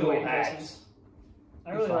really the like stupid the way little he hats. dresses.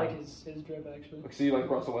 I really like his drip, actually. So you like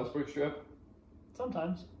Russell Westbrook's drip?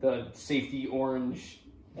 Sometimes. The safety orange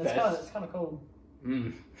vest. It's kind of cold.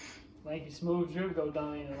 Mm. Like smooth drip go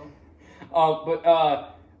down, you know. But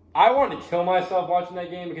I wanted to kill myself watching that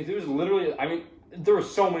game because it was literally, I mean, there were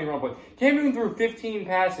so many wrong plays. Cam Newton threw 15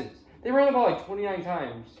 passes. They ran the ball like 29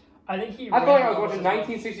 times. I felt like I was watching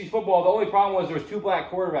 1960s football. The only problem was there was 2 black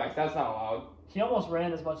quarterbacks. That's not allowed. He almost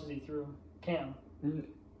ran as much as he threw. Cam.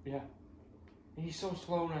 Yeah. He's so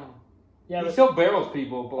slow now. Yeah, he still barrels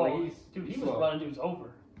people, but he was running dudes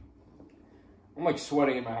over. I'm like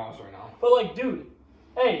sweating in my house right now. But like, dude,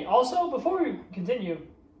 hey, also before we continue,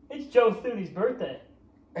 it's Joe Thuney's birthday.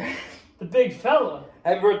 The big fella.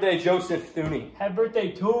 Happy birthday, Joseph Thuney. Happy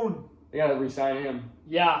birthday, Toon. They gotta re-sign him.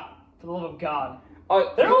 Yeah, for the love of God.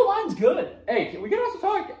 Their whole line's good. Hey, we can also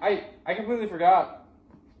talk. I completely forgot.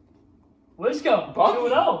 Wisco,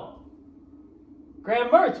 2-0. Graham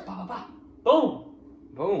Mertz, bah, bah, bah. Boom.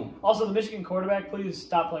 Boom. Also, the Michigan quarterback, please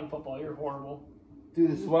stop playing football. You're horrible.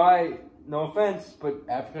 Dude, this is why, no offense, but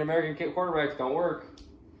African-American quarterbacks don't work.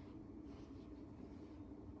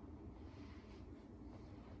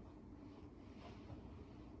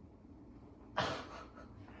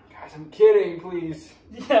 Guys, I'm kidding, please.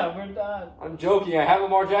 Yeah, we're not. I'm joking. I have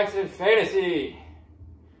Lamar Jackson in fantasy.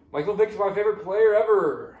 Michael Vick's my favorite player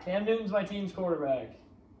ever. Cam Newton's my team's quarterback.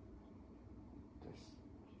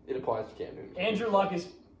 It applies to Cam Newton. Andrew Luck is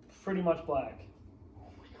pretty much black.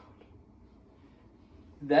 Oh my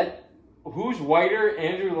god. Who's whiter,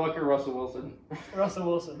 Andrew Luck or Russell Wilson? Russell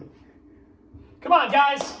Wilson. Come on,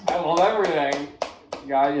 guys. I love everything.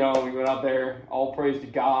 God, you know, we went out there, all praise to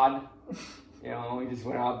God. You know, we just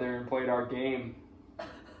went out there and played our game.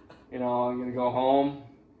 You know, I'm gonna go home,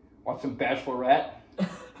 watch some Bachelorette,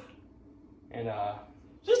 and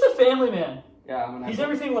just a family man. Yeah, he's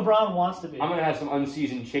everything LeBron wants to be. I'm gonna have some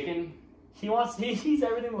unseasoned chicken. He's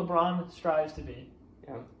everything LeBron strives to be.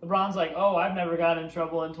 Yeah. LeBron's like, oh, I've never gotten in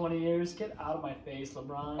trouble in 20 years. Get out of my face,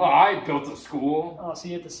 LeBron. Oh, I built a school. Oh, see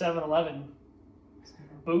you at the 7-Eleven,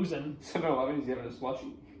 boozing. 7-Eleven, he's having a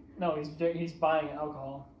slushie. No, he's buying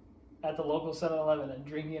alcohol at the local 7-Eleven and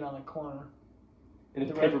drinking it on the corner. In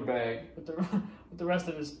a paper bag. With the rest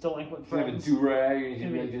of his delinquent friends. friends. Have a do-rag, and he's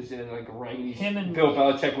gonna be just in like a raggedy and Bill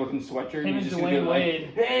Belichick looking sweatshirt. Him and Dwayne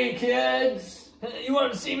Wade. Like, hey kids! You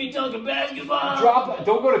want to see me dunk a basketball?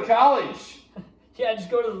 Don't go to college! Yeah, just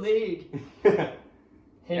go to the league. Him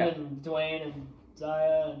and Dwayne and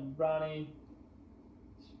Zaya and Ronnie.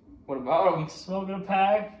 What about him? Smoking a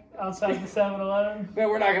pack outside the 7-Eleven. Man,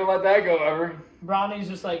 we're not going to let that go ever. Ronnie's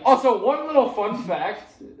just like... Also, one little fun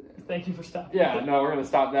fact. Thank you for stopping. Yeah, no, we're going to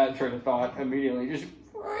stop that train of thought immediately. Just...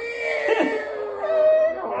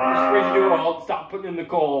 Stop putting in the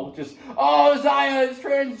coal. Just, oh, Zaya is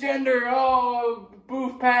transgender. Oh,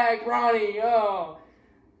 Boof Pack, Ronnie. Oh.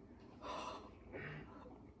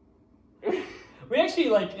 We actually,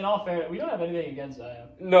 like, in all fairness, we don't have anything against Zaya.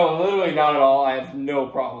 No, literally not at all. I have no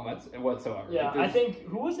problem whatsoever. Yeah, I think,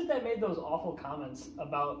 who was it that made those awful comments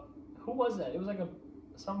about, who was that? It was like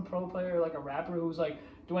some pro player, like a rapper who was like,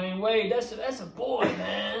 Dwayne Wade, that's a boy,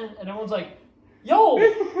 man. And everyone's like, yo,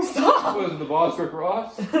 stop. Was the boss Rick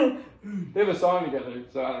Ross? They have a song together,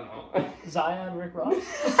 so I don't know. Zaya and Rick Ross?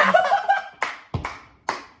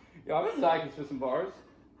 Yo, I bet Zaya can spit some bars.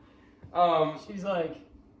 She's like...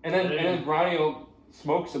 And then Ronnie will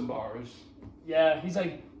smoke some bars. Yeah, he's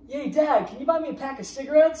like, yay, Dad, can you buy me a pack of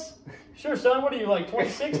cigarettes? Sure, son, what are you, like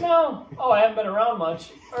 26 now? Oh, I haven't been around much.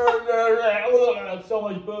 So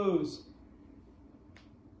much booze.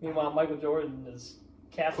 Meanwhile, Michael Jordan is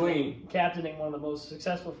captaining one of the most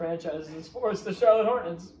successful franchises in sports, the Charlotte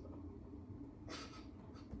Hornets.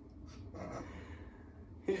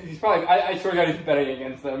 He's probably, I swear to God, he's betting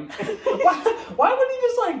against them. Why wouldn't he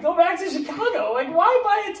just, like, go back to Chicago? Like, why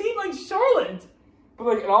buy a team like Charlotte? But,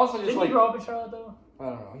 like, and also just, Didn't he grow up in Charlotte, though? I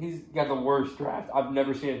don't know. He's got the worst draft. I've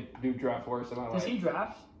never seen a dude draft worse in my life. Does he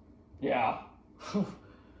draft? Yeah.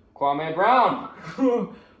 Kwame Brown.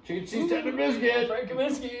 Chicken cheese tender biscuit. Frank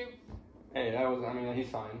Kaminsky. Hey, he's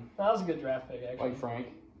fine. That was a good draft pick, actually. Like Frank.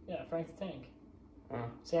 Yeah, Frank's the tank. Oh.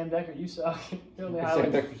 Sam Decker, you suck. You're only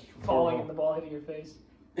highlights falling and the ball hitting your face.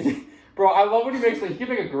 Bro, I love when he makes, like, he can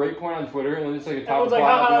make a great point on Twitter and then it's like a top like,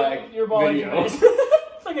 like, your ball video. hitting your face.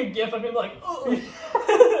 It's like a gif of him like, oh.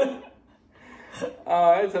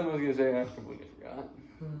 That's something I was going to say and I completely forgot.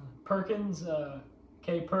 Perkins,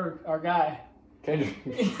 K. Perk, our guy.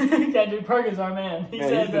 Kendrick Perkins, our man. He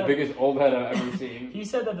said he's the biggest old head I've ever seen. He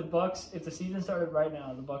said that the Bucks, if the season started right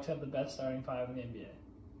now, the Bucks have the best starting five in the NBA.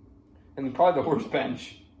 And probably the worst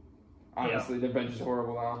bench. Honestly, their bench is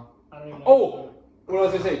horrible now. I don't even know. Oh, what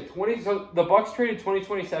was I going to say? So the Bucks traded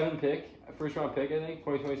 2027 pick, first round pick, I think,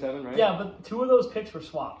 2027, right? Yeah, but 2 of those picks were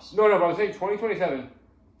swaps. No, but I was saying 2027.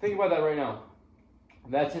 Think about that right now.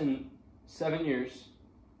 That's in 7 years.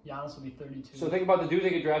 Giannis will be 32. So think about the dudes they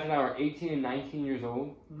get drafted now are 18 and 19 years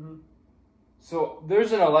old. Mm-hmm. So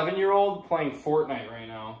there's an 11-year-old playing Fortnite right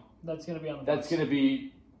now. That's going to be on the That's going to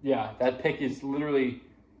be, that pick is literally,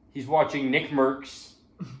 he's watching Nick Merckx,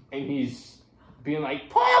 and he's being like,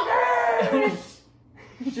 Poggers!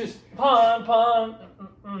 He's just... Pon.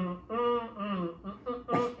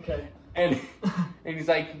 Okay. And he's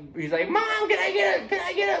like, Mom, can I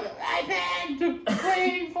get an iPad to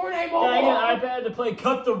play Fortnite Mobile? Can I get an iPad to play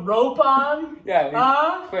Cut the Rope on?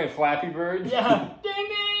 Yeah, he's playing Flappy Bird. Yeah. Ding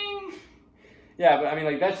ding. Yeah, but I mean,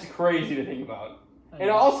 like, that's crazy to think about. And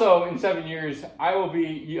also, in 7 years, we'll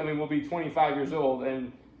be 25 years old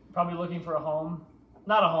and probably looking for a home.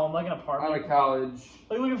 Not a home, like an apartment. Out of college.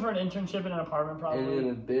 Like looking for an internship in an apartment, probably. In an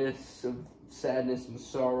abyss of sadness and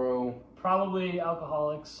sorrow. Probably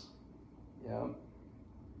alcoholics. Yeah.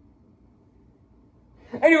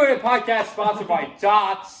 Anyway, the podcast sponsored by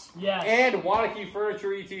Dots. Yes. And Wanakee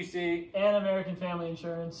Furniture, etc. And American Family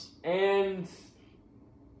Insurance. And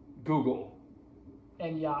Google.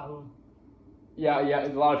 And Yahoo. Yeah, a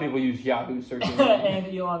lot of people use Yahoo search engine. And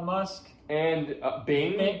Elon Musk. And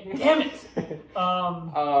Bing. Damn it!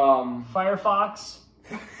 Firefox.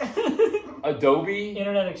 Adobe.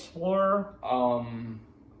 Internet Explorer.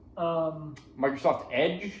 Microsoft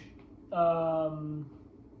Edge.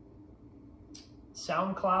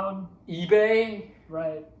 SoundCloud. eBay.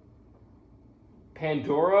 Right.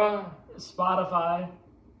 Pandora. Spotify.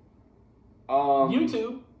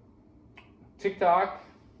 YouTube. TikTok.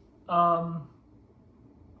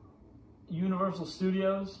 Universal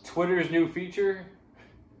Studios. Twitter's new feature.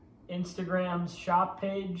 Instagram's shop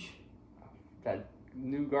page. That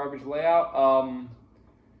new garbage layout.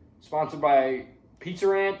 Sponsored by Pizza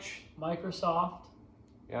Ranch. Microsoft.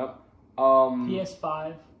 Yep.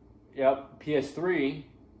 PS5. Yep. PS3.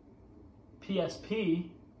 PSP.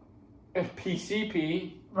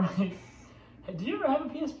 PCP. Right. Did you ever have a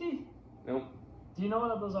PSP? Nope. Do you know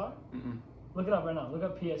what those are? Mm-mm. Look it up right now. Look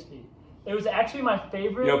up PSP. It was actually my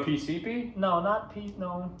favorite. You know PCP? No, not P.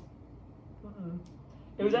 No. Mm-mm.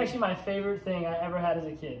 It was actually my favorite thing I ever had as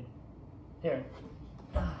a kid. Here.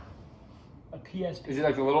 A PSP. Is it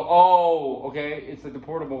like the little... Oh, okay. It's like the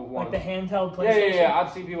portable one. Like the handheld PlayStation? Yeah.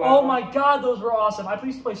 I've seen people... Oh my god, those were awesome. I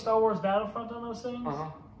used to play Star Wars Battlefront on those things.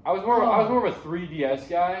 Uh-huh. I was more of a 3DS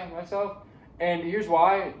guy myself. And here's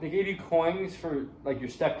why. They gave you coins for like your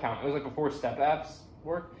step count. It was like before step apps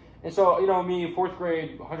worked. And so, me, 4th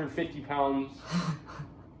grade, 150 pounds,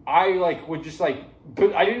 I would just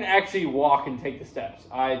but I didn't actually walk and take the steps.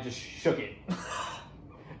 I just shook it.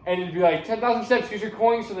 And it'd be like, 10,000 steps, here's your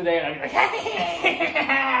coins for the day. And I'd be like,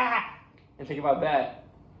 and think about that.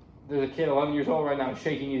 There's a kid, 11 years old right now,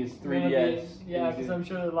 shaking his 3DS. Yeah, because I'm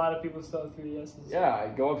sure a lot of people still have 3DSs. Yeah, I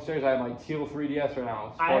go upstairs, I have my teal 3DS right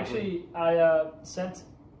now. I sent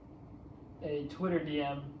a Twitter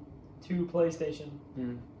DM to PlayStation.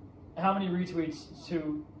 Mm-hmm. How many retweets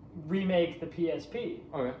to remake the PSP?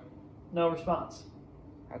 Okay. No response.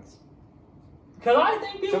 That's... Because I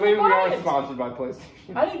think people would buy it. So maybe we are it. Sponsored by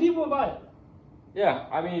PlayStation. I think people would buy it. Yeah,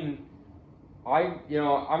 I mean, I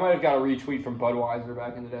might have got a retweet from Budweiser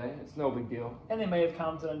back in the day. It's no big deal. And they may have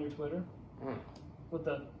commented on your Twitter. With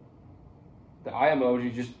the eye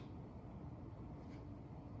emoji just...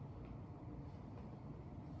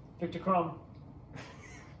 Victor Crumb.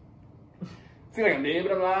 I feel like I'm dead,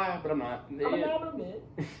 but I'm not. I'm a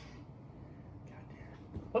bit.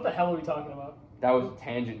 What the hell are we talking about? That was a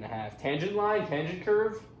tangent and a half. Tangent line, tangent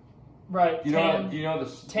curve. Right. Do you know the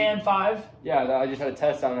tan 5? Yeah, I just had a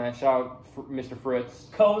test on that. Shout out Mr. Fritz.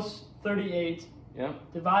 Cos 38. Yeah.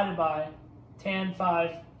 Divided by tan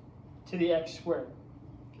 5 to the x squared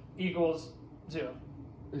equals 0.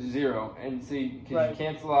 0. And see, because you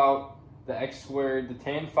cancel out the x squared, the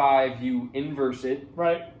tan 5, you inverse it.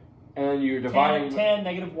 Right. And then you're dividing... Tan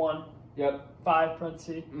 -1. Yep. 5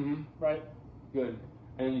 parentheses. Mm-hmm. Right. Good.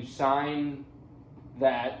 And then you sine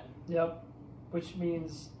that. Yep. Which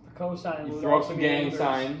means the cosine you would throw up also some be gang inverse.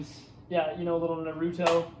 signs. Yeah, a little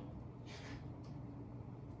Naruto.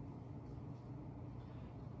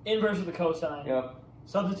 Inverse of the cosine. Yep.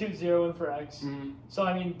 Substitute 0 in for x. Mm-hmm. So,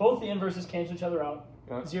 both the inverses cancel each other out.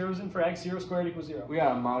 Yep. 0's in for x, 0 squared equals 0. We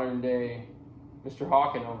got a modern day Mr.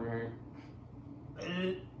 Hawken over here.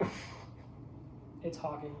 It's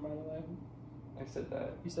Hawking, by the way. I said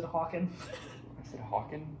that. You said Hawking. I said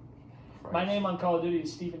Hawking? Christ. My name on Call of Duty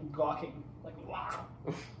is Stephen Gawking. Like, wow.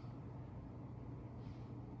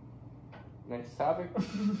 Next topic.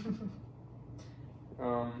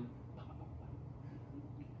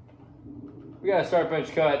 We gotta start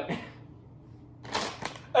bench cut.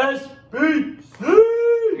 SBCS!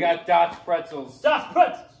 We got Dots Pretzels. Dots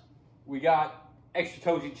Pretzels! We got extra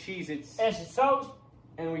toasty Cheez-Its. Extra toast.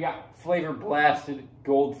 And we got flavor blasted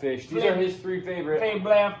goldfish. These are his 3 favorite. Flavor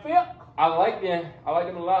blasted. I like them. I like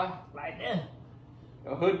them a lot. Like that.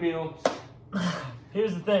 A hood meal.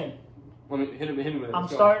 Here's the thing. Let me hit him with it. I'm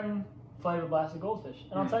starting flavor blasted goldfish.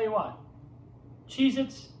 And I'll tell you why.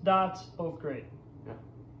 Cheez-Its, Dots, both great. Yeah.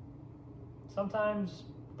 Sometimes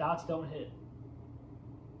Dots don't hit.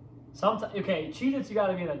 Sometimes, okay, Cheez-Its, you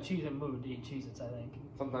gotta be in a Cheez-It mood to eat Cheez-Its, I think.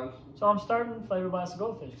 Sometimes. So I'm starting flavor blasted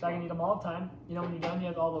goldfish because I can eat them all the time. You know, when you're done, you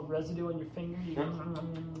have all the residue on your finger. You can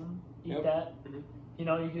eat that. Mm-hmm. You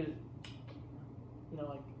know, you could, you know,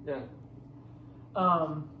 like. Yeah.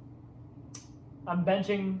 I'm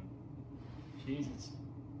benching Cheez-Its.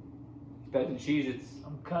 Benching Cheez-Its.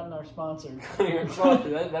 I'm cutting our sponsor.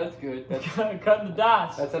 That's good. Cutting the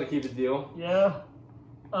Dots. That's how to keep it deal. Yeah.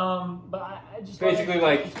 But I just basically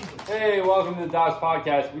like, hey, welcome to the Dots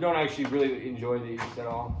podcast. We don't actually really enjoy these at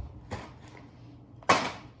all.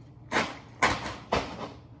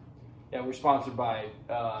 Yeah, we're sponsored by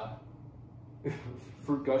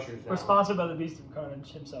Fruit Gushers. We're sponsored by the Beast of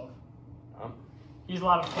Carnage himself. He's a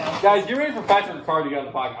lot of cash. Guys, get ready for Patrick Ricard to get on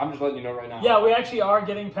the podcast. I'm just letting you know right now. Yeah, we actually are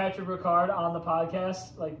getting Patrick Ricard on the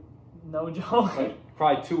podcast. Like, no joke. Like,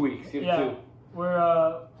 probably 2 weeks. Give it 2.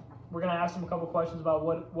 We're gonna ask him a couple questions about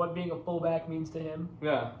what being a fullback means to him.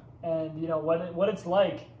 Yeah. And you know what it's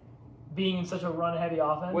like being in such a run-heavy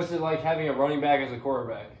offense. What's it like having a running back as a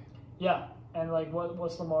quarterback? Yeah, and like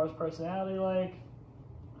what's Lamar's personality like?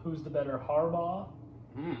 Who's the better Harbaugh?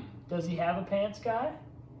 Does he have a pants guy?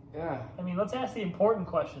 Yeah. I mean, let's ask the important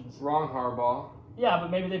questions. Wrong Harbaugh. Yeah,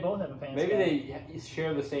 but maybe they both have a pants guy. Maybe they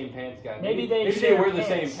share the same pants guy. Maybe they wear the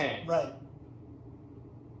same pants. Right.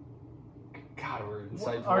 God, we're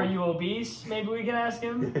insightful. Are you obese? Maybe we can ask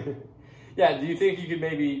him. Yeah, do you think you could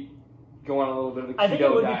maybe go on a little bit of a keto diet? I think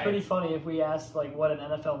it would be pretty funny if we asked like what an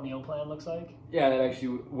NFL meal plan looks like. Yeah, that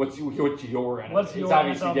actually, what's your NFL? What's your it's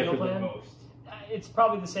obviously NFL different meal plan? than most. It's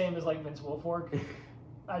probably the same as like Vince Wilfork,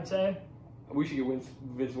 I'd say. We should get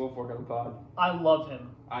Vince Wilfork on the pod. I love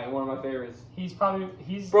him. One of my favorites.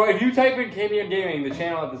 Bro, if you type in KBM Gaming, the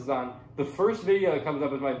channel that this is on, the first video that comes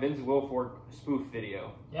up is my Vince Wilfork spoof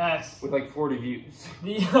video. Yes. With like 40 views.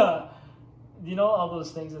 You know all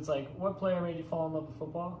those things? It's like, what player made you fall in love with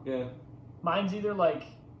football? Yeah. Mine's either like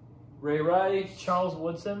Ray Rice, Charles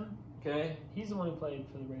Woodson. Okay. He's the one who played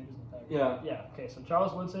for the Raiders in the Packers. Yeah. Yeah. Okay. So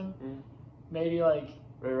Charles Woodson. Maybe like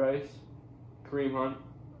Ray Rice, Kareem Hunt,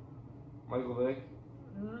 Michael Vick,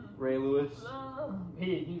 Ray Lewis.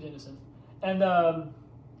 He was innocent. And I'm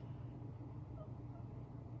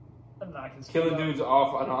not gonna killing dudes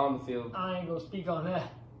off on the field. I ain't gonna speak on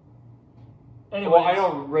that. Anyway, well, I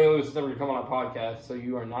know Ray Lewis is never gonna come on a podcast, so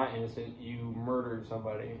you are not innocent. You murdered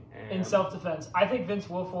somebody. In self-defense, I think Vince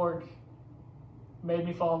Wilfork made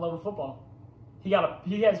me fall in love with football. He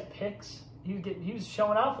has picks. He was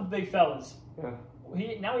showing out for the big fellas. Yeah.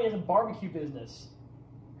 Now he has a barbecue business.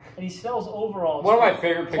 And he sells overalls. One of my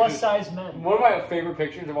favorite pictures. Plus-size men. One of my favorite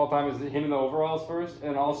pictures of all time is him in the overalls first,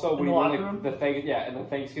 and also when he won and the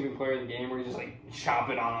Thanksgiving player of the game, where he's just like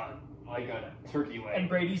chopping on like a turkey leg. And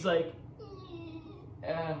Brady's like,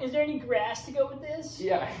 is there any grass to go with this?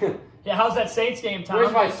 Yeah. Yeah. How's that Saints game, Tom?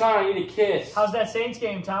 Where's my son? I need a kiss. How's that Saints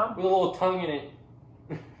game, Tom? With a little tongue in it.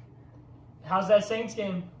 How's that Saints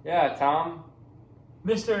game? Yeah, Tom.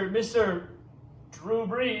 Mr. Drew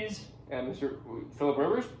Brees. Yeah, Mr. Phillip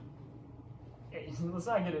Rivers. Let's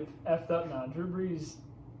not get it effed up now. Drew Brees,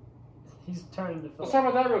 he's turning to Phillip. Let's talk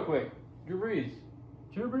about that real quick. Drew Brees.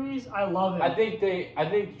 Drew Brees, I love him. I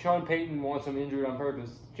think Sean Payton wants him injured on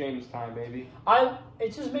purpose. James time, baby.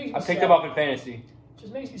 It just makes me sad. I picked him up in fantasy. It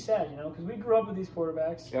just makes me sad, you know, because we grew up with these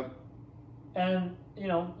quarterbacks. Yep. And, you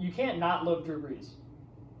know, you can't not love Drew Brees.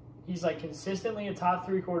 He's, like, consistently a top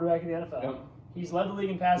 3 quarterback in the NFL. Yep. He's led the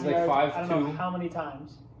league in passing yards, I don't know how many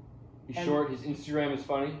times. He's short. His Instagram is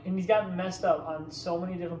funny. And he's gotten messed up on so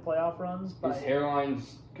many different playoff runs. His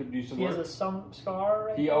hairlines could do some work. He has some scar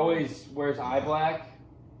right He now. always wears eye black.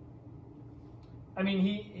 I mean,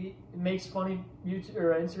 he makes funny YouTube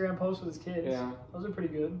or Instagram posts with his kids. Yeah. Those are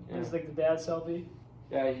pretty good. Yeah. It's like the dad selfie.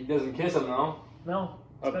 Yeah, he doesn't kiss him, though. No.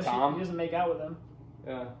 Of Tom? He doesn't make out with them.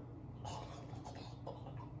 Yeah.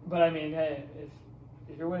 But, I mean, hey,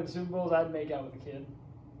 if you're winning Super Bowls, I'd make out with a kid.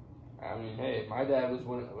 I mean, hey, my dad was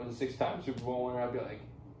a 6-time Super Bowl winner. I'd be like,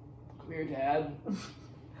 come here, Dad.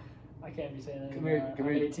 I can't be saying that. Come here, I'm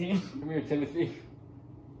 18. Come here, Timothy.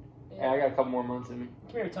 Yeah, I got a couple more months in me.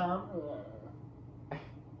 Come here, Tom.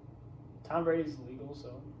 Tom Brady's legal,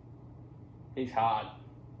 so. He's hot.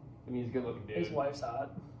 I mean, he's a good-looking dude. His wife's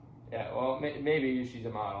hot. Yeah, well, maybe she's a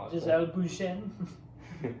model. Giselle Bouchen.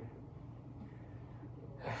 Man.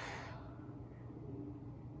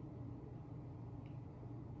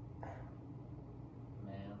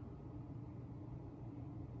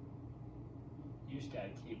 You just gotta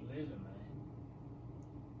keep living, man.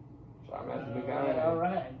 Sorry, Matthew McConaughey. All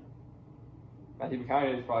right. Matthew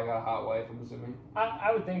McConaughey's probably got a hot wife, I'm assuming.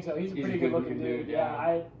 I would think so. He's a pretty good-looking dude.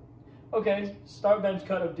 Yeah. Okay, start bench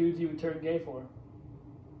cut of dudes you would turn gay for.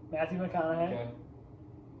 Matthew McConaughey.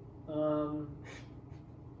 Okay.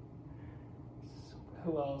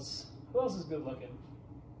 Who else? Who else is good looking?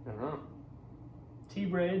 I don't know.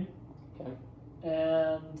 T-Braid. Okay.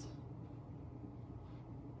 And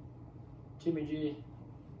Jimmy G.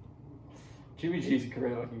 Jimmy G's a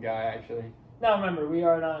great looking guy, actually. Now remember, we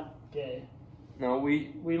are not gay. No,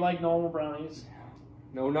 we like normal brownies.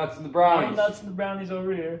 no nuts in the brownies. No nuts in the brownies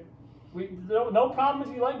over here. No problem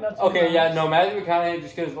if you like nuts. Okay, yeah, no, Matthew McConaughey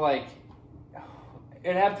just because like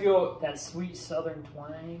it'd have to go that sweet southern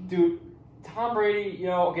twang. Dude, Tom Brady, you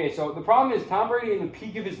know, okay, so the problem is Tom Brady in the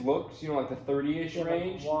peak of his looks, you know, like the 30-ish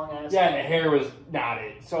range. Long ass yeah, the hair was not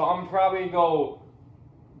it. So I'm probably gonna go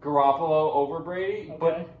Garoppolo over Brady,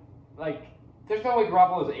 but like there's no way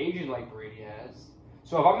Garoppolo's aging like Brady has.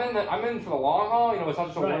 So if I'm in for the long haul, you know, it's not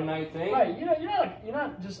just a one night thing. Right, you're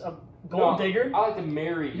not just a gold digger. I like to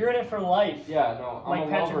marry. You're in it for life. Yeah, no, I'm like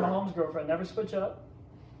a Patrick lover. Mahomes' girlfriend, never switch up.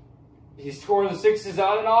 He's scoring the 6s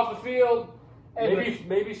on and off the field. Hey,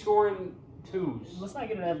 maybe scoring 2s. Let's not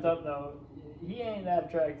get it amped up though. He ain't that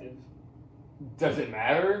attractive. Does it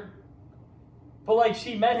matter? But like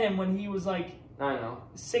she met him when he was like I know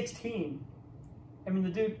 16. I mean,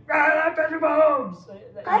 the dude, Patrick Mahomes.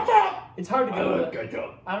 It's hard to go with it.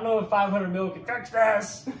 I don't know if 500 mil can fix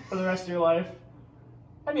this for the rest of your life.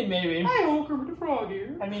 I mean, maybe. Hi, old Kermit the Frog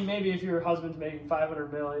here. I mean, maybe if your husband's making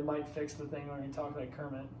 500 mil, it might fix the thing where you talk like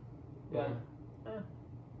Kermit. Yeah.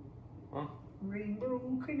 Huh. Rainbow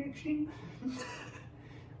connection.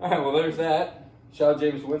 All right, well, there's that. Shout out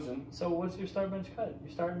James Winston. So what's your start bench cut?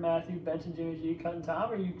 You're starting Matthew, benching Jimmy G, cutting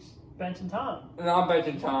Tom, or you benching Tom? No, I'm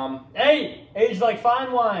benching Tom. Hey, aged like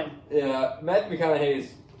fine wine. Yeah, Matthew McConaughey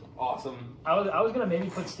is awesome. I was gonna maybe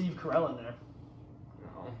put Steve Carell in there.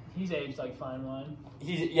 No. He's aged like fine wine. But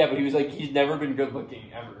he's never been good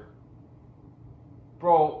looking ever.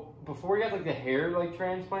 Bro, before he got like the hair like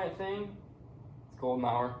transplant thing, it's golden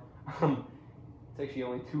hour. It's actually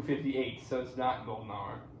only 2:58, so it's not golden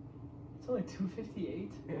hour. It's only 2:58.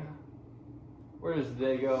 Yeah. Where does the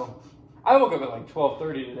day go? I woke up at like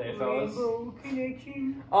 12:30 today, fellas. Rainbow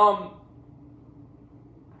connection.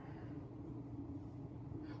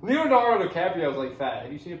 Leonardo DiCaprio was like fat.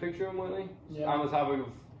 Have you seen a picture of him lately? Yeah. On the topic of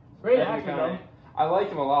Great actor, though. I like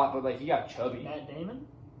him a lot, but like he got chubby. Matt Damon.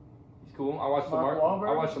 He's cool. I watched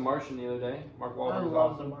The Martian the other day. Mark Wahlberg. I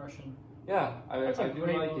love The Martian. Yeah, I do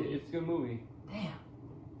like movie. it. It's a good movie. Damn.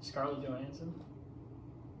 Scarlett Johansson.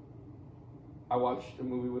 I watched a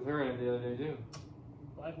movie with her in it the other day too.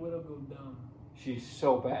 Black Widow go dumb. She's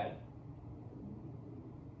so bad.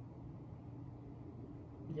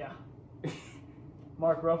 Yeah.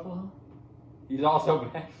 Mark Ruffalo. He's also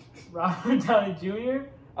bad. Robert Downey Jr.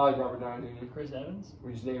 I like Robert Downey Jr. Chris Evans.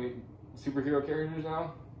 We're just naming superhero characters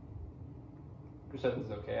now. Chris Evans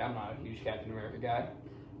is okay. I'm not a huge Captain America guy.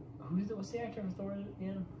 What's the actor for Thor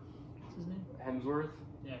again? What's his name? Hemsworth.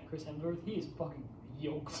 Yeah, Chris Hemsworth. He is fucking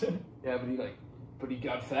yoked. Yeah, but he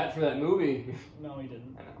got fat for that movie. No, he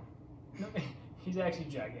didn't. I know. No, he's actually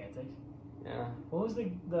gigantic. Yeah. What was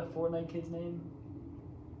the Fortnite kid's name?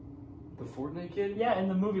 The Fortnite kid? Yeah, in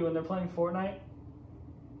the movie when they're playing Fortnite.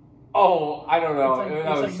 Oh, I don't know.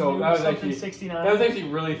 That was actually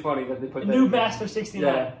really funny that they put that. New Master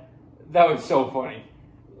 69. Yeah, that was so funny.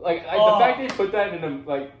 Like the fact they put that in a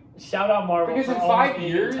like. Shout out Marvel because for in always 5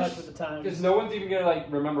 being years, in touch with the times. because no one's even gonna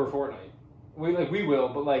like remember Fortnite. We will,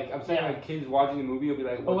 but like I'm saying, Yeah. like kids watching the movie will be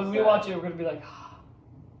like. But when What's we that? watch it, we're gonna be like,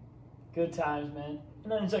 good times, man.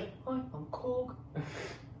 And then it's like, hi, I'm Korg.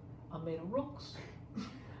 I'm made of rocks.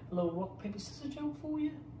 A little rock paper scissors joke for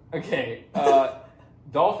you. Okay,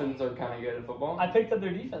 Dolphins are kind of good at football. I picked up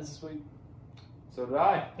their defense this week. So did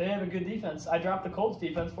I. They have a good defense. I dropped the Colts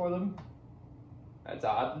defense for them. That's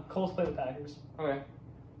odd. Colts play the Packers. Okay.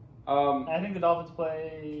 I think the Dolphins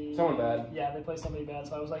play someone bad. Yeah, they play somebody bad.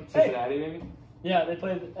 So I was like, Cincinnati, maybe. Yeah, they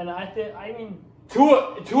played, and I mean.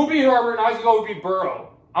 Tua beat Herbert, and I was going to beat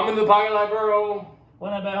Burrow. I'm in the pocket like Burrow.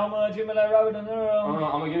 When I bet home, I dream like Robert De Niro. I'm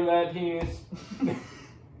gonna give her that penis.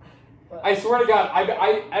 I swear to God,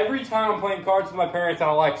 I every time I'm playing cards with my parents on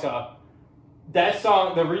Alexa, that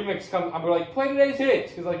song, the remix comes. I'm like, play today's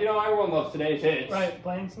hits, because like everyone loves today's hits. Right,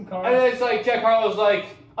 playing some cards. And then it's like Jack Harlow's like,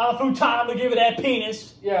 on a futon to give it that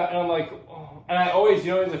penis. Yeah, and I'm like, oh. And I always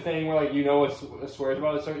the thing where like what swears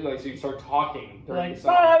about it, so you start talking during the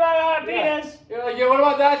song. Penis. Yeah. You're like, yeah, what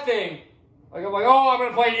about that thing? Like I'm like, oh, I'm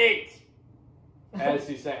gonna play 8. As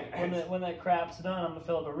he's saying. when that crap's done, I'm gonna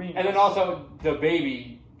fill up a remix. And then also the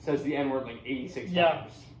baby says the N-word like 86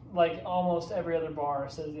 times. Like almost every other bar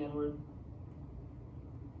says the N-word.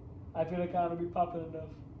 I feel like I ought to be popping enough.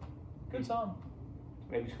 Good song.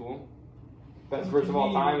 Baby's cool. Best verse of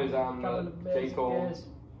all time is on J. Cole.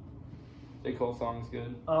 J. Cole song is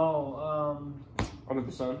good. Under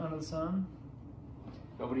the Sun. Under the Sun.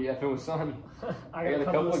 Nobody effing with Sun. I got a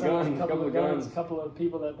couple of guns. A couple of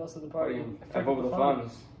people that busted the party. F over the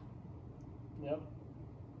funds. Yep.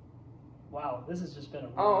 Wow, this has just been a...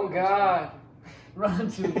 Oh, God. Run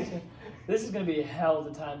to... This is going to be hell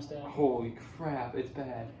to timestamp. Holy crap, it's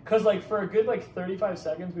bad. Because, like, for a good, 35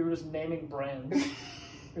 seconds, we were just naming brands.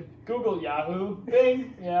 Google, Yahoo,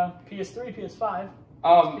 Bing, yeah, PS3, PS5.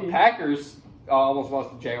 Packers almost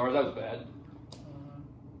lost to Jaguars. That was bad.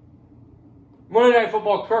 Monday Night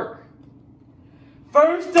Football, KIRK.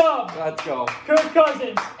 First up. Let's go. Kirk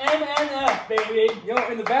Cousins, MNF, baby.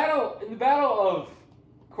 In the battle of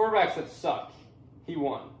quarterbacks that suck, he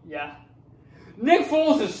won. Yeah. Nick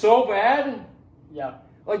Foles is so bad. Yeah.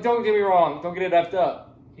 Like, don't get me wrong. Don't get it effed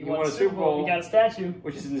up. He won a Super Bowl. He got a statue.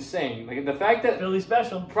 Which is insane. Like, the fact that... Philly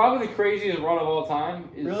special. Probably the craziest run of all time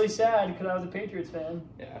is... Really sad, because I was a Patriots fan.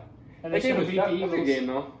 Yeah. And they should have beat the Eagles. That was a good game,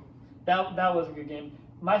 though. That was a good game.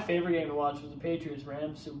 My favorite game to watch was the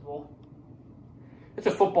Patriots-Rams Super Bowl. It's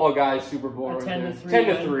a football guy's Super Bowl. A 10-3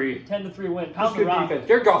 10-3. 10-3 win. Pound the good rock. Defense.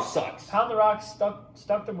 Jared Goff sucks. Pound the rock.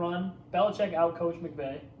 Stuck the run. Belichick outcoached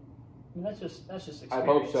McVay. I mean, that's just experience. I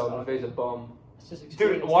hope so. McVay's a bum. It's just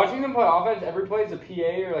experience. Dude, watching them play offense, every play is a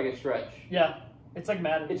PA or like a stretch. Yeah, it's like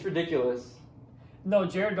Madden. It's ridiculous. No,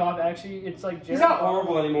 Jared Goff actually, it's like Jared He's not Goff,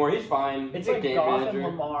 horrible anymore. He's fine. It's He's like a game Goff manager. and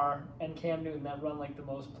Lamar and Cam Newton that run like the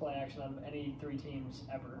most play action out of any 3 teams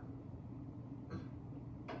ever.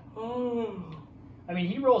 I mean,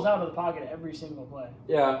 he rolls out of the pocket every single play.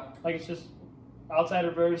 Yeah. Like, it's just outside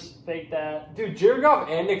reverse, fake that. Dude, Jared Goff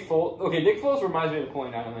and Nick Foles. Okay, Nick Foles reminds me of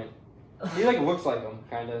Napoleon Dynamite. He like looks like him,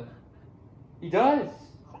 kind of. He does.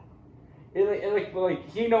 He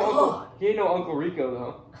ain't no Uncle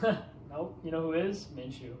Rico though. Nope. You know who is?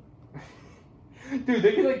 Minshew. Dude,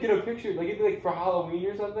 they could like get a picture, like for Halloween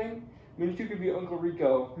or something. Minshew could be Uncle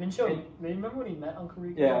Rico. Minshew. Remember when he met Uncle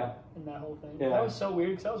Rico? Yeah. And that whole thing. Yeah. That was so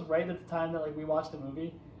weird because that was right at the time that like we watched the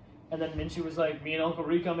movie, and then Minshew was like, "Me and Uncle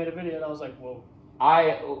Rico made a video," and I was like, "Whoa."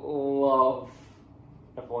 I love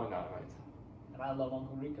Napoleon Dynamite. And I love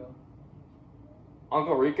Uncle Rico.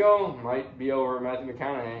 Uncle Rico might be over Matthew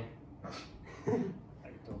McConaughey. I can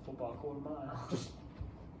throw a football a quarter mile. Just.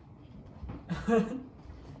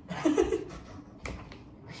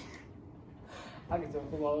 I can throw a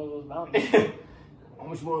football over those mountains. How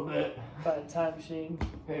much more of that? By a time machine.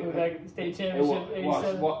 Hey, We're back at the state championship. Hey,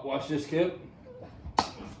 watch this, Kip.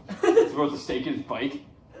 He's about to stake his bike.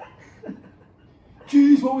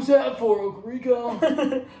 Jeez, what was that for, Uncle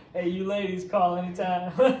Rico? Hey, you ladies, call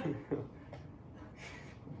anytime.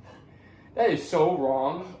 That is so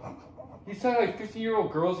wrong. He's telling like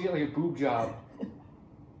 50-year-old girls to get like a boob job.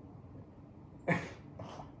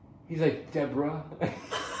 He's like, Deborah.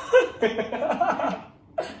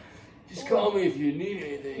 Just call me if you need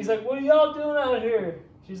anything. He's like, what are y'all doing out here?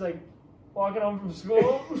 She's like, walking home from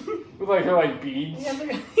school. With like her beads. He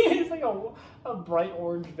has like a bright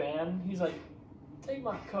orange van. He's like, take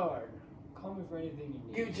my card. Call me for anything you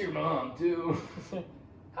need. Give it to your mom too.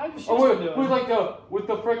 How's your sister doing? With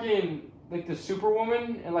the freaking like the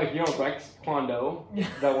Superwoman and like Rex Kwon Do,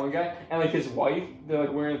 that one guy, and like his wife, they're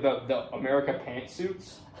like wearing the America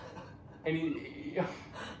pantsuits, and he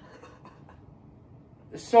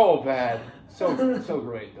so bad, so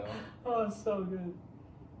great though. Oh, it's so good.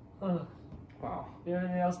 Wow. You have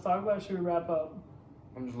anything else to talk about? Should we wrap up?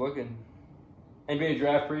 I'm just looking. NBA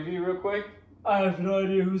draft preview real quick. I have no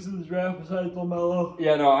idea who's in the draft besides LaMelo.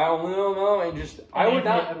 Yeah, no, I only know and just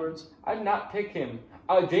Edwards. I'd not pick him.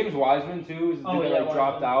 James Wiseman too. Is the dude that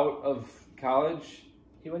dropped out of college.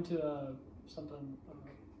 He went to something.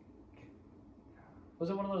 Was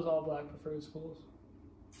it one of those all-black preferred schools?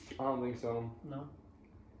 I don't think so. No.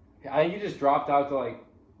 I think he just dropped out to like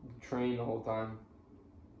train the whole time.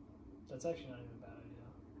 That's actually not even a bad idea.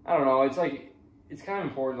 I don't know. It's like it's kind of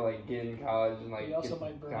important to like get in college and like. You also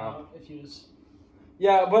might burn out if you just.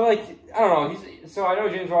 Yeah, but like I don't know. So I know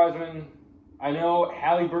James Wiseman. I know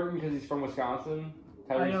Halliburton because he's from Wisconsin.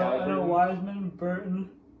 I know Wiseman, Burton,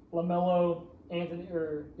 LaMelo, Anthony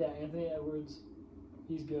Edwards.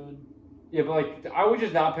 He's good. Yeah, but like I would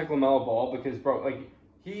just not pick LaMelo Ball because bro, like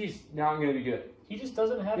he's not going to be good. He just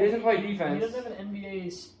doesn't have. He doesn't play defense. He doesn't have an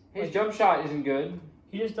NBA's. His jump shot isn't good.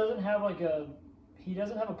 He just doesn't have like a. He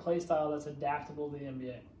doesn't have a play style that's adaptable to the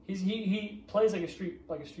NBA. He plays like a street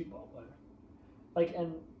ball player. Like,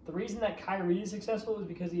 and the reason that Kyrie is successful is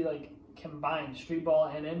because he like combined street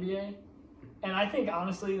ball and NBA. And I think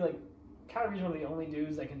honestly, like Kyrie's one of the only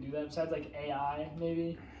dudes that can do that besides like AI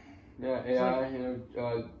maybe. Yeah, AI. Like, you know,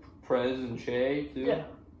 Prez and Shea too. Yeah,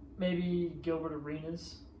 maybe Gilbert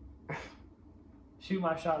Arenas. Shoot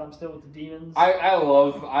my shot. I'm still with the demons. I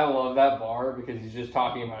love that bar because he's just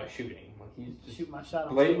talking about shooting. Like he's just shoot my shot.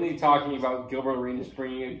 Blatantly talking about Gilbert Arenas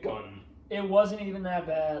bringing a gun. It wasn't even that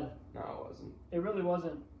bad. No, it wasn't. It really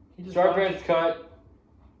wasn't. He just start bench cut.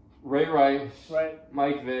 Ray Rice. Right.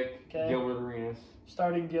 Mike Vick. Okay. Gilbert Arenas.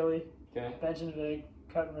 Starting Gilly. Okay. Benching Vick.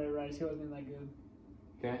 Cutting Ray Rice. He wasn't even that good.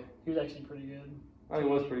 Okay. He was actually pretty good. Oh, he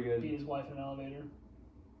was pretty good. Beat his wife in an elevator.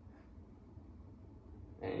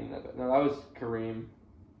 No, that was Kareem.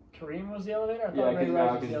 Kareem was the elevator? I thought Ray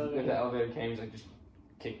Rice was the elevator. The elevator came, he's like, just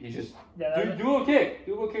kick. He just do a little kick.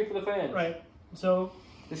 Do a little kick for the fans. Right. So.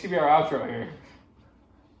 This could be our outro here.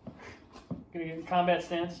 Gonna get combat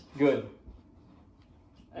stance. Good.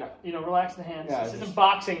 You know, relax the hands. Yeah, this isn't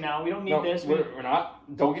boxing now. We don't need this. We're not.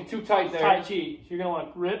 Don't get too tight there. Tai Chi. So you're gonna want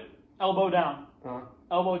to grip, elbow down.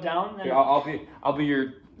 Elbow down. Here, I'll be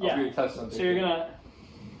your test subject. So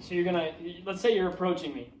you're gonna. Let's say you're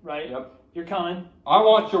approaching me, right? Yep. You're coming. I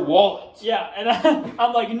want your wallet. Yeah, and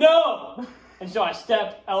I'm like, no. And so I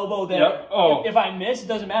step, elbow there. Yep. Oh. If I miss, it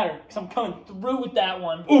doesn't matter because I'm coming through with that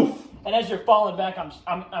one. Oof. And as you're falling back, I'm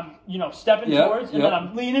stepping towards, and then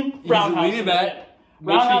I'm leaning. Roundhouse. Leaning back.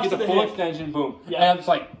 Make sure you get the full extension. Boom. Yeah. And I'm just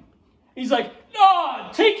like. He's like, no,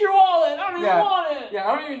 take your wallet. I don't even want it.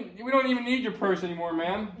 Yeah, we don't even need your purse anymore,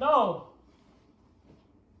 man. No.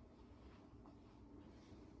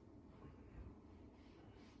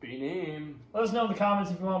 Let us know in the comments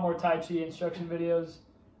if you want more Tai Chi instruction videos.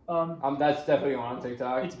 That's definitely on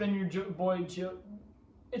TikTok. It's been your boy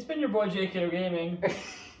JK Gaming.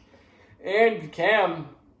 And Cam.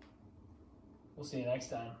 We'll see you next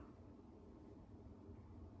time.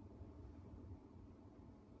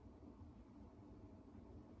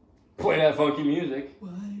 Play that funky music.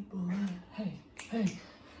 White boy, hey, play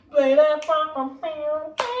that play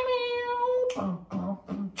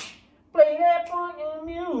that funky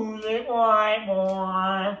music, white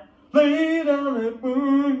boy. Lay down that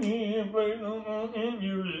boogie, play that funky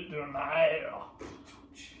music tonight.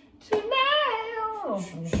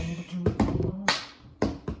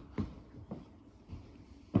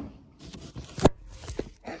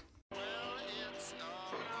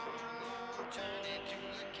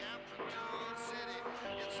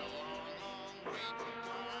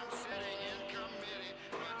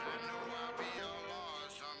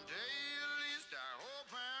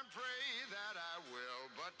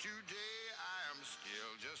 Today I am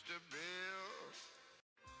still just a bill.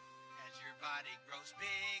 As your body grows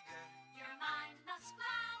bigger, your mind must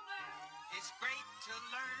flower. It's great to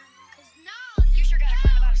learn. 'Cause knowledge. You sure gotta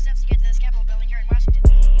climb a lot of steps to get to this Capitol building here in Washington.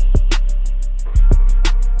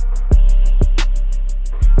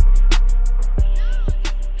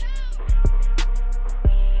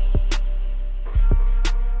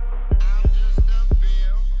 I'm just a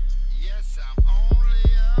bill. Yes, I'm only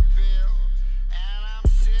a bill. And I'm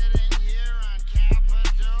sitting here on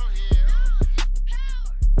Capitol Hill.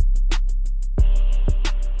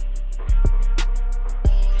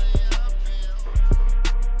 Only a bill.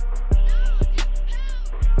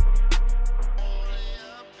 Only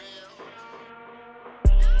a bill.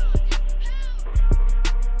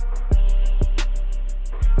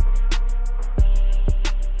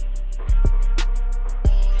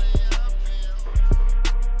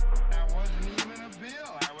 I wasn't even a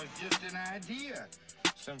bill. I was just an idea.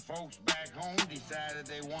 Some folks back home decided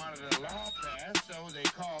they wanted a law passed, so they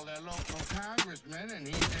called their local congressman, and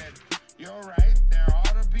he said, "You're right, there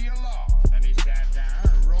ought to be a law." And he sat down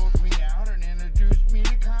and wrote me out and introduced me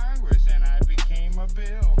to Congress, and I became a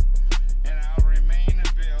bill.